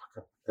te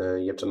pakken.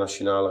 Je hebt de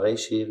nationale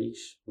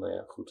race-series. Nou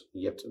ja, goed.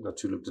 Je hebt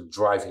natuurlijk de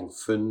Driving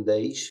Fun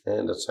Days.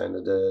 Dat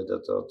zijn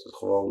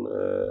gewoon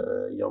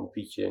Jan,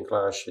 Pietje en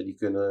Klaasje, die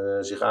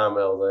kunnen zich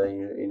aanmelden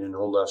in hun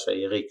Honda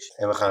CRX.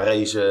 En we gaan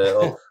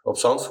racen op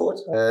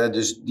Zandvoort.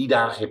 Dus die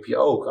dagen heb je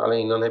ook.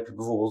 Alleen dan heb je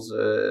bijvoorbeeld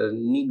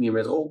niet meer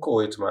met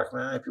rolkooien te maken,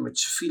 maar dan heb je met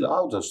civiele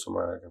auto's te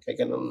maken. Kijk,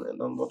 en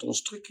dan wordt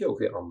ons trucje ook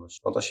weer anders.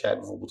 Want als jij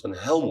bijvoorbeeld een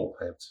helm op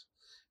hebt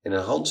en een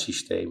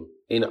handsysteem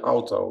in een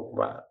auto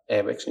waar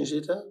airbags in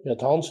zitten. Ja,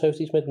 het Hans heeft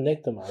iets met de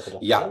nek te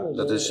maken.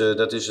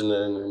 Dat is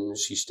een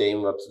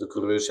systeem wat de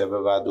coureurs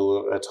hebben,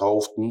 waardoor het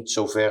hoofd niet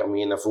zo ver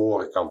meer naar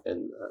voren kan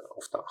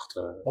of naar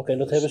achteren. Oké,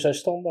 dat hebben zij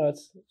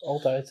standaard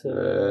altijd?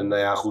 Nou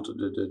ja, goed,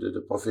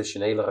 de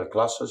professionelere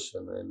klasses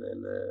en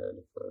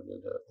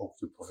ook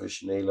de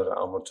professionelere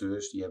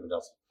amateurs, die hebben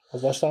dat.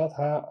 Waar staat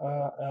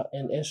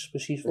HANS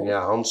precies voor?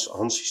 Ja,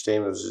 Hans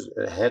systeem, dat is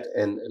Head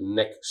and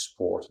Neck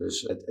Sport.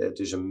 Dus het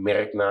is een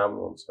merknaam,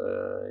 want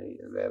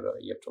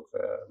je hebt ook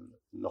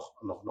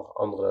nog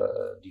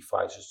andere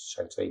devices. Het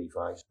zijn 2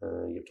 devices.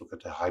 Je hebt ook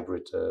het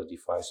hybrid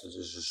device. Dat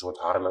is een soort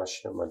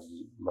harnasje, maar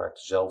die maakt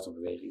dezelfde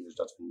beweging. Dus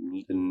dat we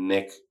niet de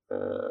nek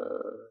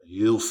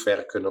heel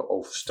ver kunnen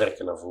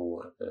overstrekken naar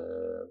voren.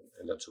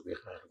 En dat is ook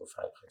weer eigenlijk een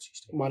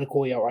veiligheidssysteem. Maar ik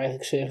hoor jou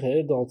eigenlijk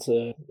zeggen dat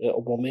op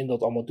het moment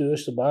dat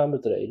amateurs de baan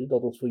betreden,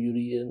 dat het voor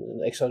jullie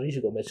een extra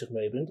risico met zich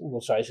meebrengt,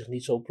 omdat zij zich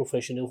niet zo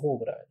professioneel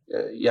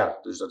voorbereiden. Ja,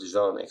 dus dat is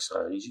wel een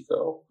extra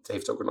risico. Het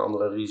heeft ook een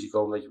andere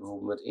risico omdat je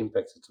bijvoorbeeld met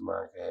impacten te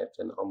maken hebt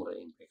en andere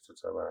impacten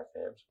te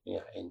maken hebt.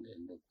 Ja,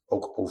 en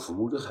ook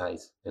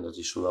overmoedigheid. En dat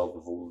is zowel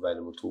bijvoorbeeld bij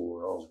de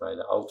motoren als bij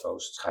de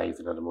auto's. Het ga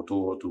even naar de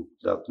motoren toe.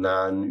 Dat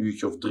na een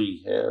uurtje of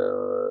 3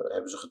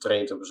 hebben ze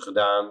getraind, hebben ze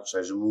gedaan,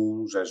 zijn ze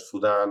moe, zijn ze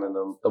voldaan en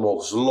dan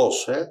mogen ze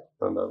los.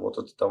 Dan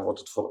wordt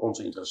het voor ons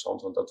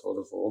interessant, want dat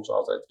worden voor ons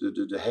altijd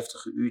de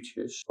heftige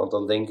uurtjes. Want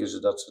dan denken ze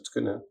dat ze het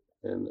kunnen.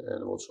 En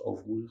dan worden ze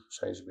overmoedig,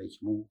 zijn ze een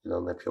beetje moe. En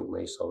dan heb je ook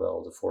meestal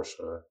wel de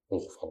forse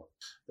ongevallen.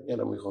 Ja,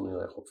 daar moet je gewoon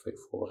heel erg op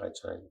voorbereid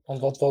zijn.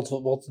 Want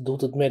wat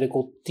doet het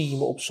medical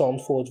team op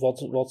Zandvoort?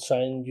 Wat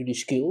zijn jullie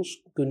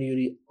skills? Kunnen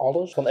jullie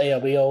alles? Van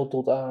EHBO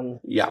tot aan...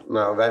 Ja,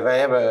 nou wij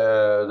hebben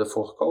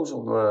ervoor gekozen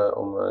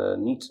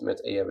om niet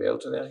met EHBO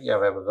te werken. Ja,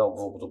 we hebben wel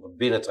bijvoorbeeld op het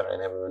binnenterrein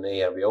hebben we een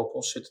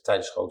EHBO-post zitten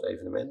tijdens grote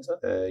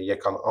evenementen. Je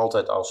kan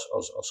altijd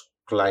als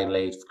klein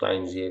leed of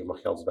klein zeer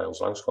mag je altijd bij ons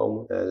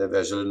langskomen.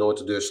 Wij zullen nooit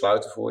de deur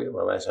sluiten voor je,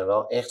 maar wij zijn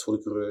wel echt voor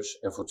de coureurs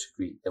en voor het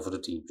circuit en voor de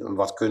team. En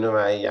wat kunnen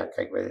wij? Ja,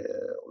 kijk,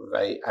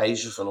 wij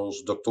eisen van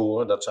onze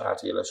doktoren dat ze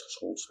ATLS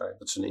geschoold zijn.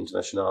 Dat ze een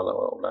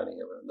internationale opleiding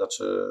hebben. Dat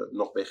ze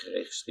nog weer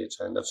geregistreerd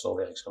zijn. Dat ze nog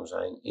werkzaam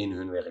zijn in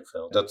hun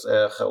werkveld. Dat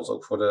geldt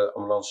ook voor de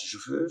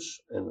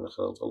ambulancechauffeurs. En dat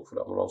geldt ook voor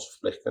de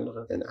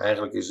ambulanceverpleegkundigen. En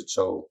eigenlijk is het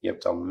zo, je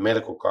hebt dan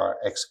medical car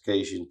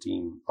extrication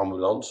team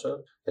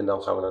ambulance. En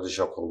dan gaan we naar de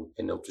shockroom.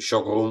 En op de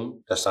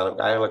shockroom, daar staan ook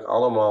eigenlijk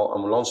allemaal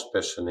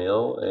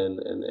ambulancepersoneel.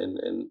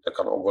 En daar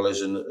kan ook wel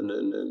eens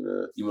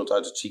iemand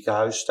uit het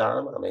ziekenhuis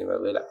staan. Alleen wij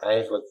willen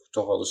eigenlijk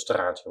toch wel de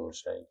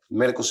straatjongens zijn. Het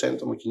medical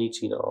center moet je niet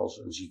zien als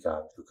een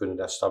ziekenhuis. We kunnen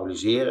daar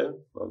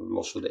stabiliseren. Dan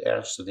lossen we de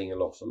ergste dingen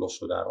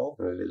lossen we daar op.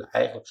 En we willen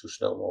eigenlijk zo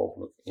snel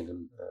mogelijk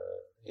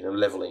in een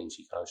level 1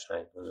 ziekenhuis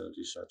zijn.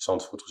 Dus uit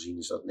Zandvoort gezien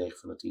is dat 9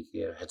 van de 10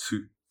 keer het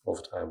VU. Of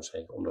het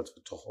AMC, omdat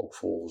we toch ook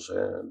volgens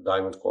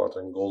Diamond Cord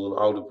en Golden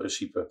Oude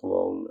principe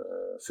gewoon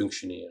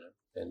functioneren.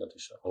 En dat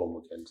is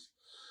allemaal bekend.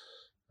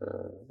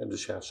 En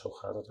dus ja, zo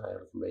gaat het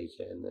eigenlijk een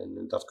beetje.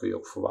 En dat kun je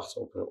ook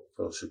verwachten op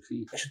een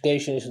circuit.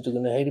 Execution is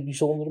natuurlijk een hele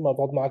bijzondere, maar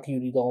wat maken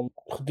jullie dan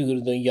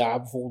gedurende een jaar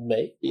bijvoorbeeld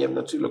mee? Je hebt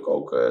natuurlijk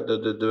ook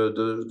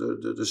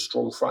de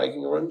Strong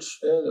Viking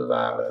Runs,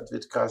 waar het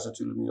Witte Kruis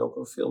natuurlijk nu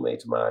ook veel mee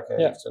te maken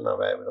heeft. Ja. Nou,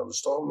 wij hebben dan de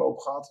stormloop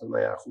gehad. En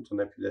nou ja, goed, dan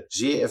heb je de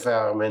zeer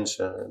ervaren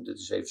mensen, dit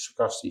is even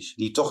sarcastisch,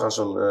 die toch aan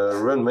zo'n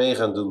run mee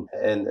gaan doen.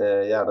 En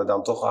er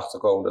dan toch achter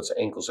komen dat ze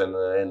enkels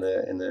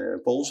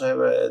en polsen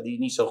hebben die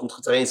niet zo goed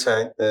getraind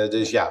zijn.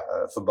 Dus ja,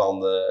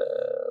 verbanden,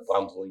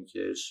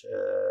 brandwondjes,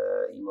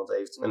 iemand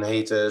heeft een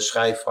hete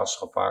schijf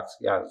vastgepakt.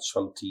 Ja, dat is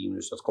van het team,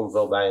 dus dat komt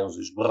wel bij ons.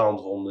 Dus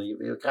brandwonden,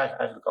 je krijgt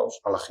eigenlijk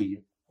alles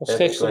allergieën. Wat is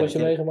het gekste wat je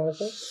meegemaakt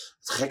hebt?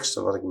 Het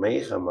gekste wat ik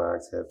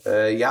meegemaakt heb?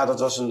 Dat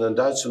was een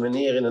Duitse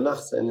meneer in de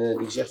nacht en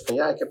die zegt van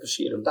ja, ik heb een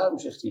zere duim,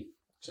 zegt hij. Ik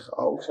zeg,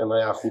 nou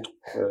ja, goed,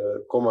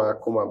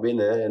 kom maar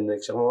binnen. En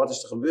ik zeg, maar wat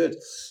is er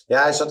gebeurd?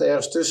 Ja, hij zat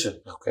ergens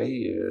tussen. Oké,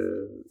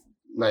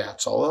 nou ja,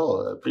 het zal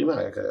wel,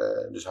 prima.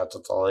 Dus hij had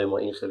het al helemaal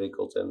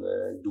ingewikkeld en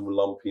ik doe mijn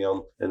lampje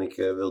aan en ik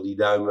wil die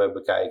duim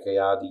bekijken.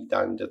 Ja, die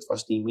duim, dat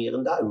was niet meer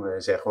een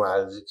duim, zeg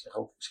maar. Dus ik zeg,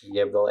 je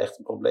hebt wel echt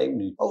een probleem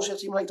nu. Oh,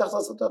 zegt hij, maar ik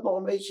dacht dat nog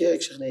een beetje...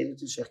 Ik zeg, nee,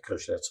 dit is echt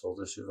krusletsel.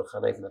 Dus we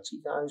gaan even naar het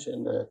ziekenhuis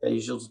en je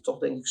zult het toch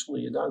denk ik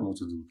zonder je duim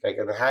moeten doen. Kijk,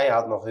 en hij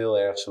had nog heel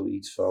erg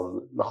zoiets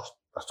van,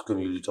 dat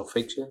kunnen jullie toch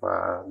fixen?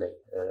 Maar nee,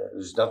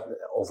 dus dat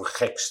over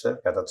gekste,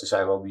 ja, dat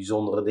zijn wel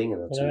bijzondere dingen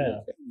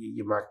natuurlijk. Ja.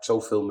 Je maakt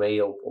zoveel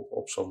mee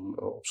op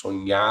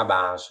zo'n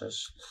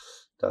jaarbasis.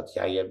 Dat je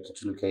hebt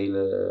natuurlijk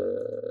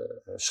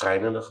hele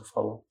schrijnende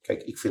gevallen.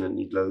 Kijk, ik vind het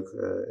niet leuk,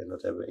 en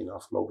dat hebben we in de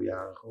afgelopen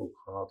jaren ook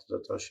gehad,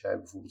 dat als jij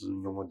bijvoorbeeld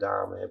een jonge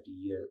dame hebt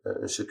die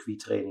een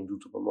circuittraining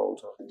doet op een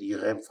motor, die een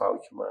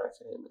remfoutje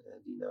maakt en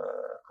die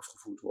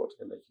afgevoerd wordt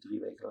en dat je 3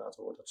 weken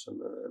later hoort dat ze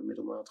een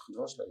middelmatige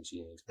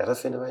dwarslesie heeft. Ja, dat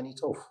vinden wij niet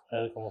tof.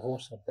 Ja, dat kan me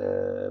voorstellen.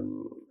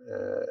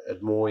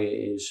 Het mooie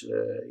is,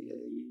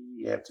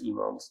 je hebt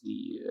iemand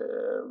die,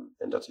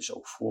 en dat is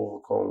ook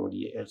voorgekomen,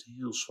 die je echt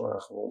heel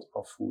zwaar gewond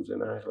afvoert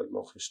en eigenlijk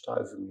nog geen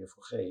stuiver meer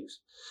voor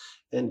geeft.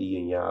 En die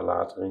een jaar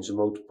later in zijn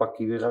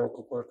motorpakje weer aan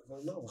kon pakken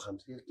van, nou, we gaan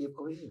het weer een keer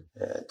proberen.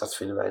 Dat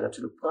vinden wij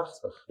natuurlijk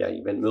prachtig. Ja,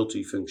 je bent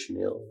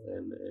multifunctioneel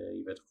en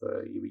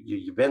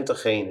je bent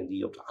degene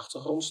die op de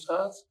achtergrond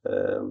staat.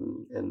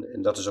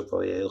 En dat is ook wel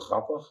weer heel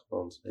grappig,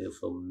 want heel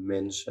veel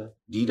mensen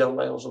die dan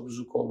bij ons op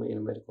bezoek komen in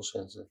een medical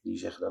center, die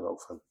zeggen dan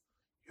ook van,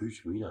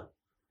 jeetje mina,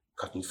 ik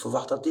had niet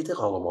verwacht dat dit er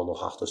allemaal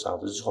nog achter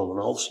staat. Het is gewoon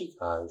een half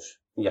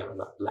ziekenhuis. Ja,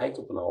 nou, het lijkt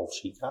op een half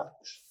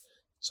ziekenhuis.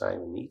 Dat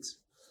zijn we niet.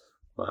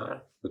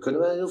 Maar we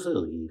kunnen wel heel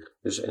veel hier.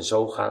 Dus, en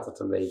zo gaat het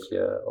een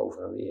beetje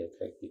over en weer.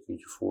 Kijk, je kunt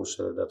je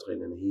voorstellen dat er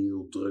in een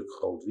heel druk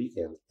groot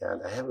weekend, ja,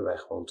 daar hebben wij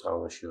gewoon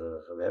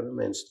traumachirurgen. We hebben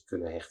mensen die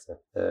kunnen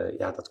hechten.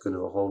 Ja, dat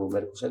kunnen we gewoon op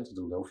medical center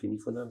doen. Daar hoef je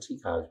niet voor naar het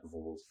ziekenhuis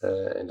bijvoorbeeld.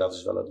 En dat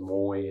is wel het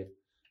mooie.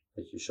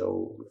 Dat je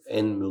zo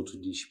en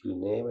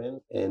multidisciplinair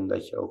bent. En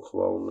dat je ook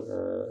gewoon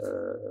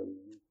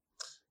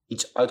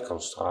iets uit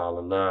kan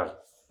stralen naar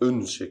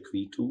een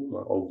circuit toe,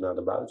 maar ook naar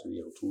de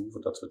buitenwereld toe,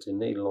 zodat we het in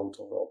Nederland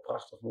toch wel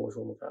prachtig mooi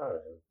voor elkaar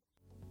hebben.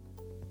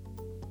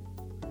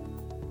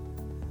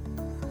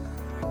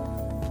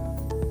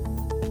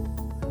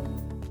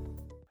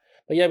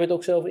 Maar jij bent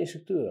ook zelf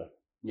instructeur.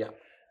 Ja.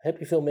 Heb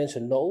je veel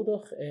mensen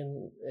nodig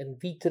en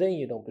wie train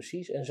je dan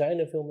precies? En zijn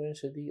er veel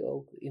mensen die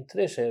ook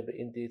interesse hebben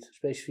in dit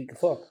specifieke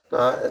vak?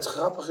 Nou, het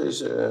grappige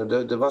is,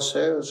 er was,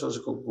 zoals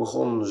ik ook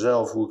begon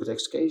zelf, hoe ik het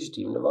extrication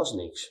team, er was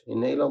niks. In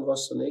Nederland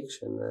was er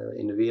niks en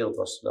in de wereld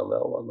was er dan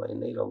wel wat, maar in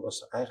Nederland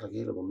was er eigenlijk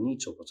helemaal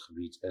niets op het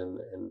gebied.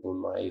 En om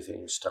maar even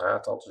in de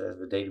straat al te zeggen,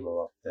 we deden maar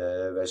wat.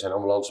 Wij zijn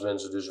ambulance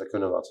mensen, dus wij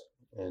kunnen wat.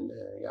 En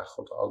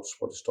de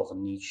autosport is toch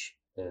een niche.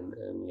 En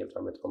je hebt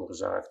daar met andere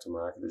zaken te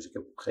maken. Dus ik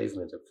heb op een gegeven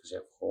moment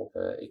gezegd,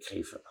 ik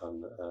geef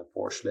aan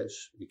Porsche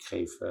les. Ik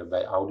geef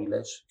bij Audi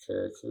les.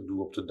 Ik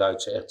doe op de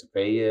Duitse RTP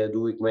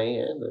doe ik mee.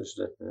 Hè? Dus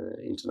de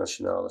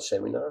internationale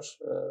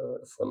seminars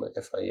van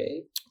de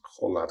FIA.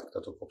 Gewoon laat ik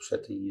dat ook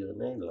opzetten hier in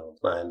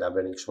Nederland. Nou, en daar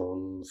ben ik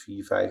zo'n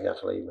 4-5 jaar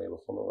geleden mee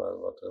begonnen.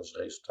 Wat als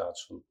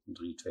resultaat van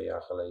 2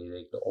 jaar geleden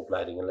ik de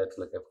opleidingen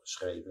letterlijk heb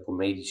geschreven. Voor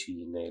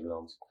medici in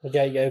Nederland. Want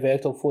jij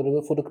werkt ook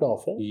voor de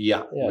KNAF, hè?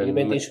 Ja. Je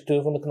bent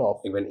instructeur van de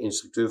KNAF. Ik ben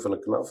instructeur van de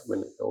KNAF. Ik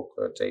ben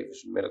ook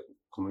tevens Medical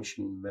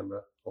Commission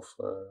member of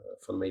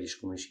van de medische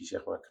commissie,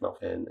 zeg maar, KNAF.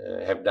 En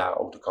heb daar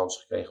ook de kans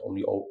gekregen om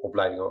die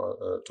opleidingen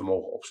te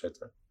mogen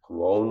opzetten.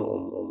 Gewoon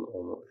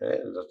om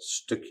dat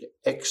stukje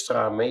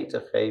extra mee te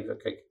geven.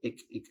 Kijk,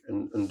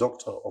 een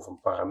dokter of een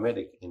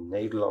paramedic in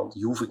Nederland,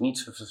 die hoef ik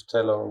niet te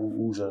vertellen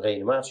hoe ze een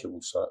reanimatie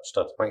moet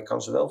starten. Maar ik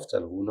kan ze wel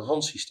vertellen hoe een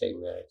handsysteem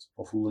werkt.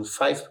 Of hoe een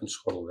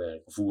 5-puntschottel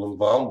werkt. Of hoe een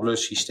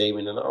brandblussysteem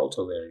in een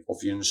auto werkt.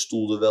 Of je een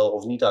stoel er wel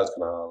of niet uit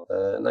kan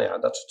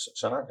halen. Dat soort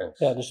zaken.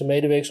 Ja, dus de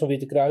medewerkers van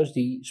Witte Kruis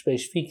die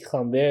specifiek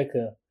gaan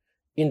werken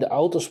in de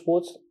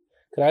autosport,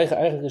 krijgen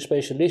eigenlijk een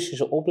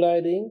specialistische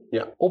opleiding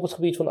op het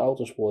gebied van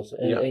autosport.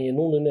 En je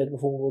noemde net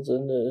bijvoorbeeld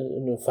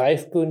een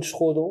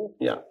 5-puntschottel.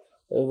 Ja.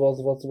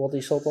 Wat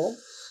is dat dan?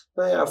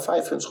 Nou ja,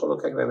 5-puntschottel.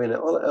 Kijk, we hebben in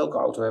elke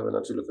auto hebben we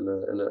natuurlijk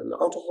een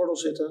autogordel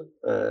zitten.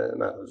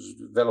 Dat is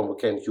wel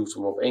onbekend. Je hoeft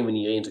hem op één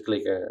manier in te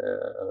klikken.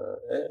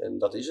 En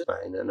dat is het.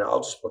 Maar in de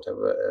autosport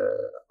hebben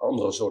we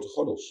andere soorten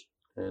gordels.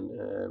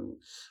 En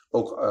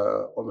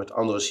ook met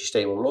andere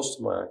systemen om los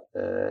te maken.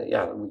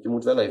 Je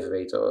moet wel even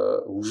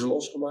weten hoe ze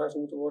losgemaakt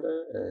moeten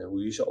worden.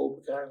 Hoe je ze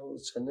open krijgt. Want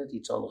het zijn net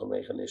iets andere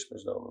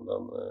mechanismes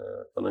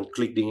dan een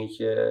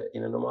klikdingetje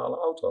in een normale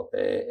auto.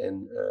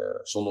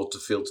 Zonder te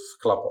veel te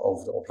verklappen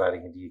over de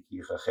opleidingen die ik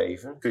hier ga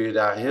geven, kun je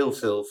daar heel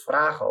veel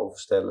vragen over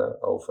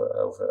stellen.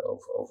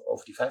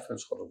 Over die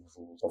 5-puntschottel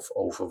bijvoorbeeld. Of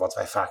over wat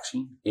wij vaak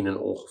zien in een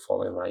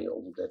ongeval en waar je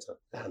op moet letten.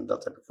 Ja, en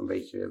dat heb ik een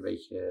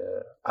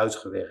beetje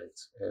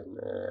uitgewerkt. En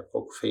heb ik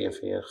ook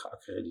VNVN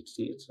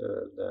geaccrediteerd.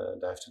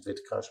 Daar heeft het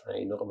Witte Kruis mij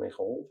enorm mee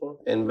geholpen.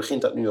 En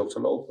begint dat nu ook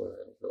te lopen.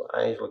 Ik wil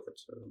eigenlijk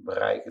het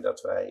bereiken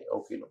dat wij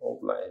ook in de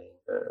opleiding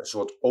een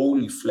soort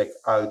olievlek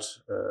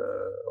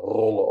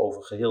uitrollen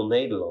over geheel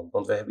Nederland.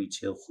 Want we hebben iets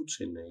heel goeds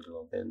in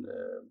Nederland. En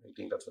ik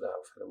denk dat we daar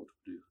verder moeten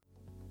duren.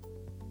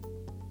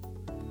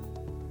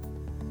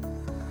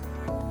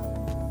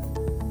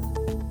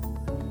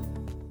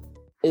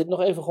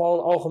 Nog even gewoon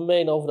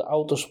algemeen over de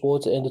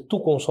autosport en de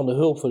toekomst van de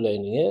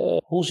hulpverlening. Hè?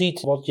 Hoe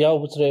ziet wat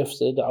jou betreft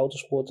de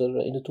autosport er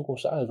in de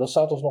toekomst uit? Wat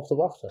staat ons nog te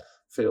wachten?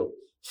 Veel.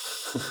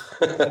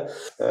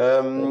 We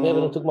hebben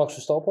natuurlijk Max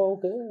Verstappen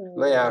ook. Hè?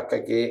 Nou ja,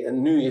 kijk,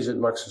 nu is het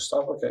Max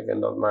Verstappen. Kijk, en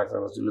dat maakt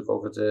dan natuurlijk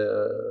ook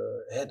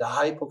de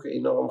hype ook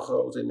enorm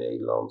groot in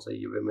Nederland.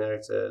 Je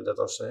bemerkt dat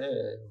als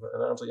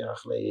een aantal jaar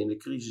geleden in de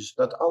crisis,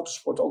 dat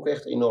autosport ook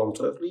echt enorm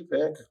terugliep.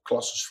 Hè.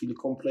 Klasses vielen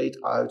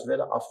compleet uit,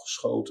 werden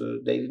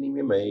afgeschoten, deden niet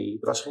meer mee.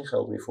 Er was geen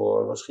geld meer voor,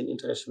 er was geen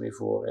interesse meer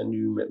voor. En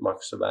nu met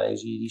Max erbij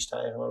zie je die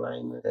stijgende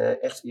lijn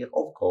echt weer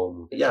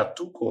opkomen. Ja,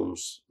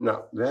 toekomst.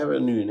 Nou, we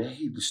hebben nu een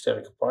hele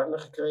sterke partner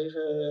gekregen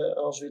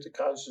als Witte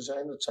Kruis te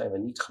zijn. Dat zijn we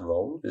niet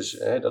gewoon. Dus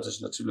dat is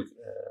natuurlijk,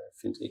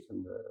 vind ik,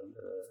 een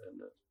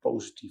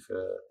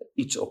positieve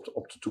iets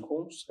op de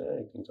toekomst.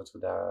 Ik denk dat we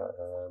daar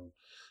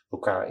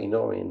elkaar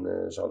enorm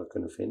in zouden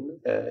kunnen vinden.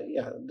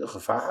 De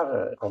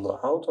gevaren, andere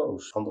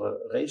auto's,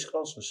 andere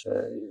raceklasses.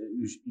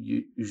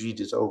 U ziet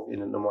het ook in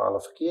het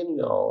normale verkeer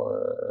nu al.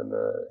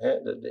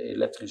 De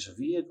elektrische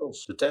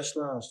vehicles, de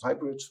Tesla's, de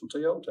hybrids van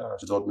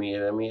Toyota's. Het wordt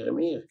meer en meer en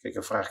meer. Kijk,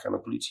 dan vraag ik aan de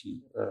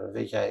politie,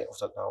 weet jij of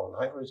dat nou een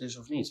hybrid is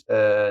of niet?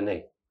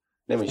 Nee.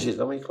 Nee, maar je zit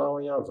wel met je klauw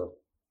in je auto.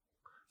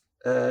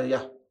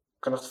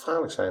 Kan dat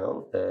gevaarlijk zijn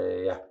dan?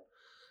 Ja.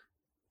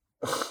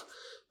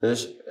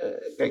 Dus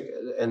kijk,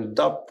 en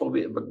dat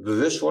probeer het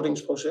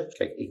bewustwordingsproces.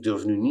 Kijk, ik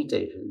durf nu niet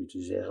tegen u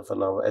te zeggen van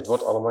nou, het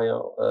wordt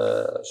allemaal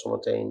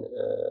zometeen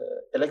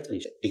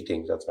elektrisch. Ik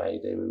denk dat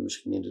wij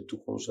misschien in de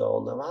toekomst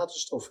wel naar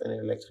waterstof en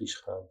elektrisch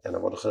gaan. En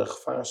dan worden de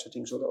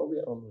gevaarsettings ook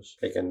weer anders.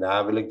 Kijk, en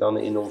daar wil ik dan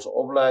in onze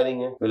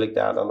opleidingen, wil ik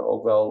daar dan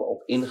ook wel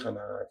op in gaan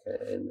haken.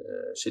 En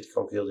zit ik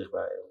ook heel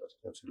dichtbij, omdat ik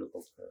natuurlijk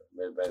ook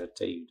bij de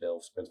TU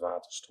Delft met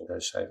waterstof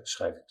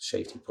schrijf ik de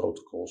safety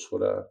protocols voor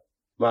de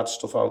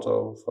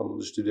waterstofauto van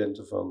de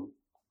studenten van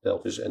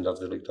Delft. Dus, en dat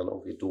wil ik dan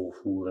ook weer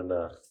doorvoeren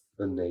naar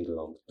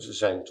Nederland. Ze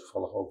zijn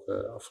toevallig ook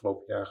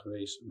afgelopen jaar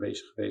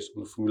bezig geweest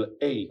om de Formule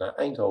E naar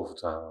Eindhoven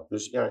te halen.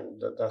 Dus ja,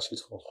 daar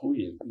zit gewoon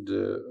groei in.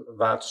 De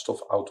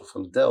waterstofauto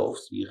van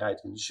Delft, die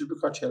rijdt in de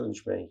Supercar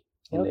Challenge mee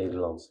in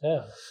Nederland.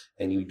 Ja.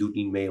 En die doet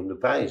niet mee om de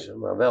prijzen,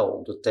 maar wel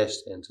om te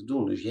testen en te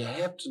doen. Dus je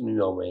hebt er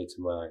nu al mee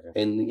te maken.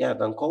 En ja,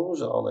 dan komen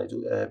ze al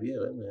naartoe.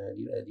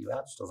 Die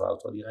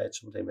waterstofauto, die rijdt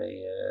zo meteen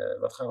mee.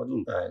 Wat gaan we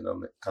doen? Nou, en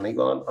dan kan ik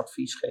wel een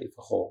advies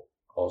geven. Goh,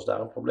 als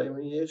daar een probleem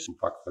in is, dan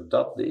pakken we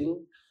dat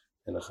ding.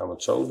 En dan gaan we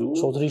het zo doen. Een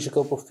soort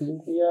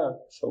risicoprofiel. Ja,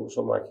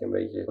 zo maak je een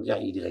beetje. Want ja,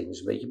 iedereen is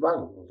een beetje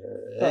bang.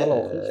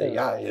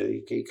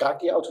 Je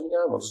kraakt die auto niet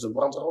aan, want er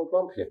brandt een rood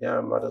lampje.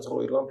 Ja, maar dat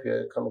rode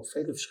lampje kan op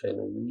vele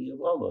verschillende manieren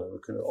branden. We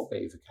kunnen ook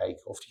even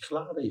kijken of die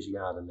geladen is,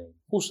 ja of nee.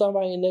 Hoe staan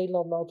wij in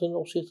Nederland nou ten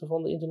opzichte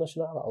van de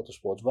internationale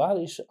autosport?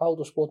 Waar is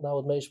autosport nou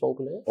het meest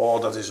populair?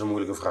 Oh, dat is een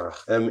moeilijke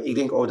vraag. Ik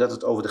denk dat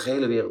het over de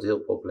gehele wereld heel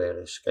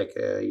populair is. Kijk,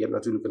 je hebt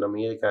natuurlijk in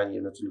Amerika, je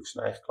hebt natuurlijk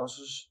zijn eigen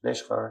klasses.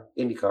 NASCAR,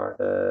 IndyCar,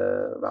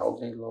 waar ook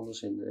Nederlanders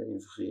Nederlanders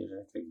in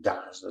fungeren. Kijk,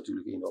 daar is het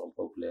natuurlijk enorm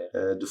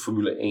populair. De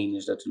Formule 1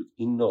 is natuurlijk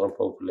enorm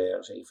populair.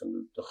 Het is een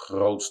van de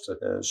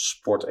grootste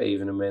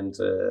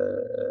sportevenementen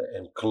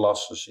en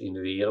klasses in de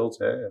wereld.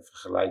 Hè.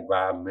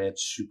 Vergelijkbaar met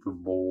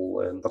Super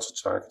Bowl en dat soort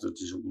zaken. Het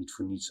is ook niet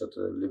voor niets dat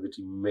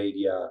Liberty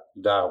Media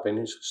daarop in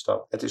is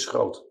gestapt. Het is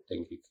groot,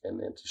 denk ik. En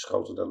het is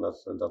groter dan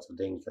dat we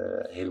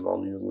denken. Helemaal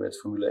nu met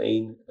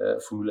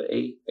Formule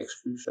E,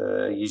 excuus.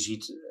 Je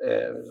ziet,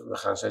 we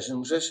gaan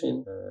seizoen 6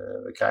 in.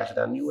 We krijgen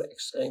daar nieuwe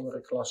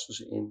extremere klasses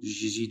in.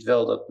 Dus je ziet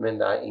wel dat men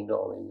daar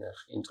enorm in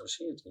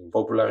geïnteresseerd is.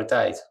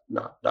 Populariteit.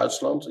 Nou,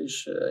 Duitsland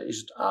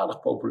is het aardig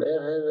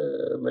populair,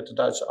 hè, met de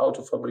Duitse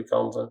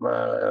autofabrikanten.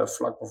 Maar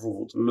vlak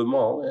bijvoorbeeld Le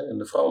Mans en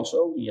de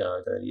Fransen ook niet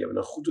uit. Die hebben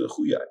een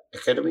goede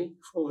academy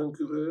voor hun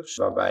coureurs.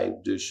 Waarbij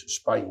dus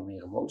Spanje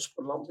meer een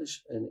motorsportland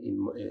is. En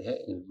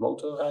in het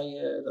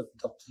motorrijden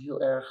dat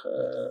heel erg...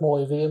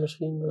 mooi weer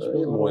misschien.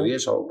 Mooi weer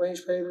zal ook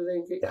meespelen,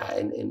 denk ik. Ja,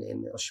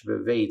 en als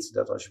je weet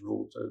dat als je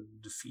bijvoorbeeld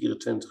de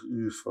 24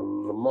 uur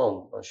van Le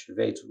Mans, als je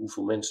weet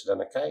hoeveel mensen daar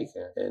naar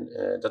kijken.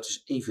 En dat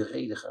is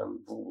evenredig aan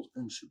bijvoorbeeld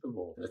een Super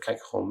Bowl. Daar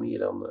kijken gewoon meer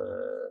dan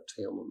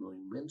 200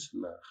 miljoen mensen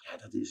naar. Ja,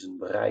 dat is een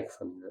bereik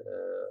van...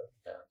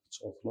 dat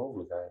is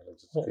ongelooflijk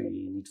eigenlijk. Dat kun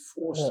je je niet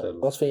voorstellen. Ja.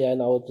 Wat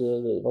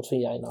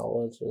vind jij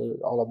nou het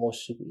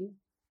allermooiste circuit?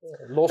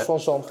 Los van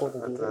Zandvoort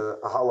natuurlijk.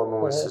 Het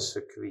allermooiste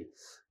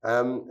circuit.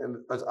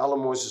 Het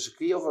allermooiste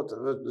circuit of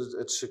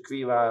het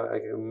circuit waar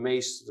ik het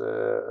meest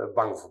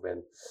bang voor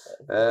ben?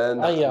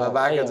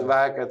 Waar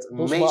ik het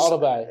meest...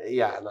 allebei.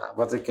 Ja, nou,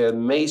 wat ik het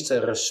meeste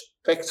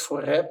respect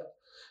voor heb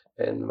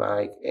en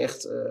waar ik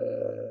echt...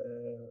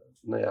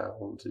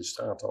 om de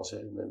straat al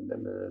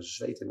met mijn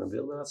zweet in mijn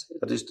bil laat zitten.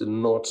 Dat is de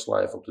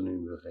Nordschleife op de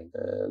Nürburgring.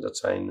 Dat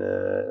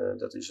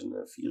is een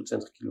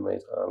 24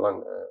 kilometer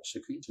lang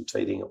circuit. Het zijn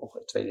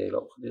twee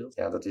delen opgedeeld.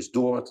 Ja, dat is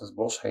door het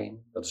bos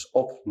heen. Dat is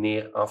op,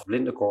 neer, af,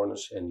 blinde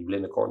corners. En die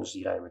blinde corners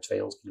die rijden met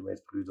 200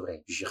 kilometer per uur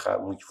doorheen. Dus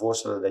moet je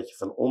voorstellen dat je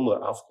van onder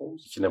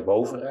afkomt. Dat je naar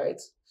boven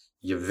rijdt.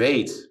 Je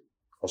weet...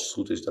 Als het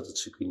goed is dat het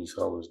circuit niet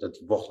verandert, dat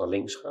die bocht naar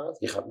links gaat.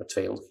 Je gaat met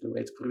 200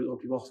 km per uur op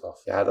die bocht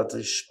af. Ja, dat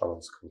is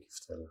spannend, kan ik je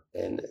vertellen.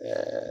 En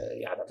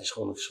dat is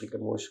gewoon een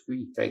verschrikkelijk mooi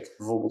circuit. Kijk,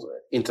 bijvoorbeeld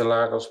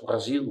Interlagos,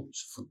 Brazil. Dat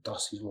is een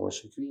fantastisch mooi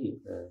circuit.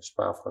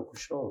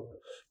 Spa-Francorchamps.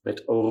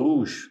 Met Eau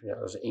Rouge. Ja,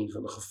 dat is een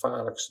van de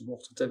gevaarlijkste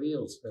bochten ter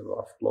wereld. Dat hebben we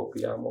afgelopen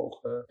jaar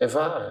mogen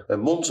ervaren.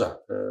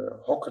 Monza,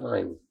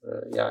 Hockenheim.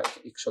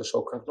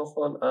 Zo kan ik nog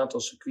wel een aantal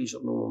circuits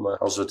opnoemen. Maar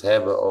als we het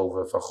hebben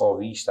over van,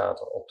 wie staat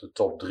er op de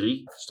top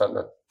 3? Staat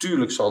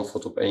natuurlijk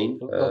Zandvoort op 1.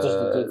 Dat is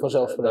natuurlijk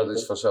vanzelfsprekend. Dat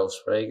is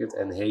vanzelfsprekend.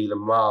 En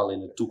helemaal in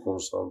de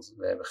toekomst, want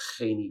we hebben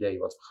geen idee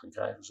wat we gaan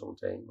krijgen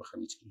zometeen. We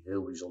gaan iets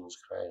heel bijzonders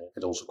krijgen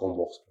met onze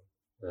kombochten.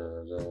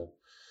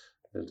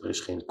 Er is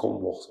geen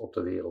kombocht op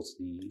de wereld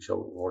die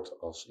zo wordt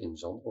als in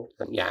Zandvoort.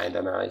 En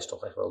daarna is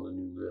toch echt wel de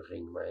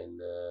Nürburgring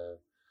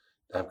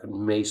daar heb ik het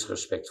meest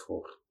respect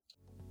voor.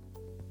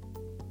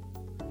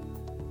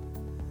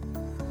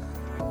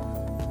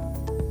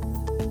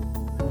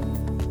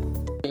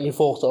 Je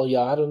volgt al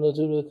jaren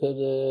natuurlijk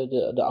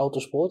de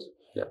autosport.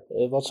 Ja.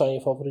 Wat zijn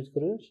je favoriete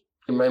coureurs?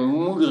 Mijn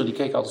moeder die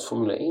keek altijd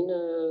Formule 1.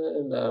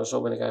 En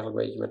zo ben ik eigenlijk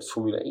een beetje met het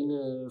Formule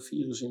 1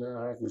 virus in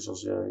aanraking. Dus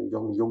als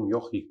jong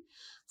jochie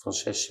van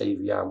 6,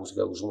 7 jaar moest ik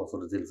elke zondag voor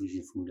de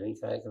televisie Formule 1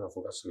 kijken. Dat vond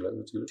ik hartstikke leuk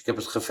natuurlijk. Ik heb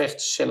het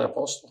gevecht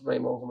Senna-Prost nog mee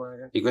mogen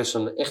maken. Ik was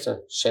een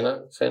echte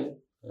Senna-fan.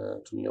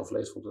 Toen hij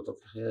overleed vond ik dat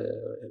ook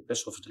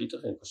best wel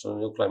verdrietig. En ik was een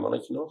heel klein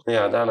mannetje nog.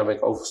 Ja, daarna ben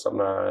ik overgestapt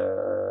naar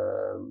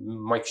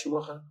Mike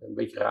Schumacher. Een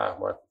beetje raar,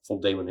 maar ik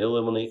vond Damon Hill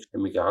helemaal niks.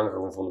 En Mieke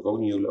Hanger vond ik ook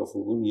niet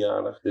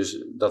aardig.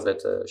 Dus dat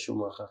werd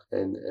Schumacher.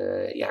 En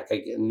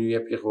kijk, nu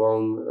heb je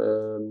gewoon...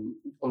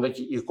 omdat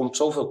je komt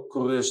zoveel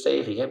coureurs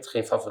tegen, je hebt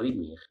geen favoriet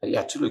meer.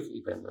 Ja, tuurlijk,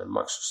 ik ben een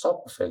Max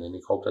Verstappen fan en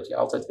ik hoop dat hij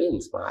altijd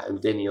wint. Maar een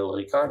Daniel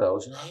Ricciardo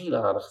is een hele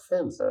aardige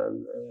vent.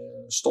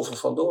 Stoffel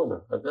van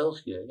Doornen uit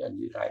België, ja,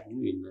 die rijdt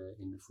nu in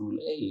de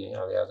Formule E.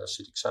 Ja, daar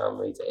zit ik samen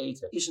mee te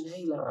eten. Is een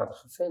hele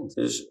aardige vent.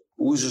 Dus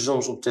hoe ze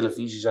soms op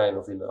televisie zijn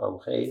of in de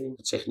omgeving,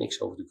 dat zegt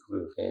niks over de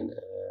coureur.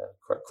 En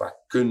qua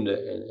kunde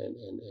en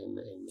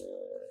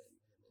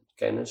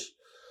kennis,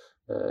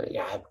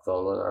 heb ik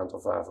wel een aantal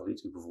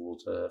favorieten.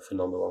 Bijvoorbeeld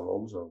Fernando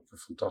Alonso, een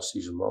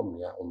fantastische man.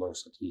 Ja,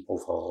 ondanks dat hij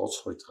overal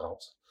rotzooi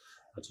trapt.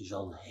 Maar het is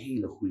wel een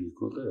hele goede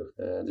coureur.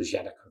 Dus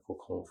daar kan ik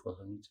ook gewoon van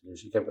genieten.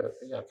 Dus ik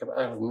heb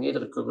eigenlijk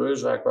meerdere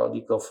coureurs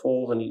die ik wel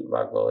volg en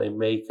waar ik wel in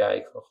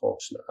meekijk. Van, dat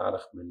is een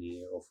aardige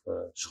meneer, of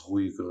is een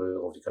goede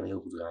coureur, of die kan heel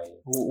goed rijden.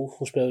 Hoe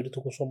voorspel je de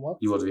toekomst van Max?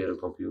 Die wordt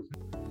wereldkampioen.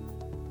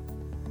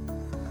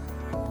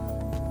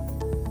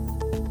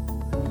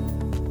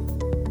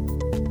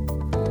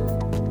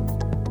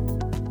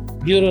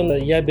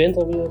 Björn, jij bent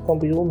alweer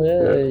kampioen. Hè?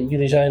 Ja.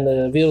 Jullie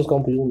zijn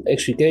wereldkampioen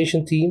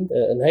Extrication Team.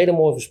 Een hele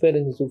mooie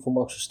voorspelling natuurlijk voor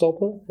Max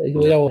Verstappen. Ik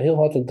wil jou heel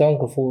hartelijk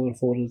danken voor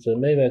het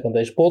meewerken aan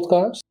deze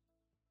podcast.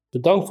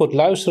 Bedankt voor het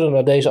luisteren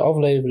naar deze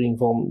aflevering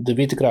van de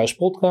Witte Kruis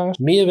podcast.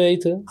 Meer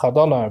weten? Ga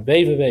dan naar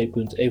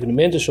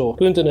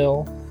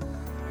www.evenementenzorg.nl.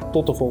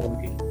 Tot de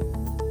volgende keer.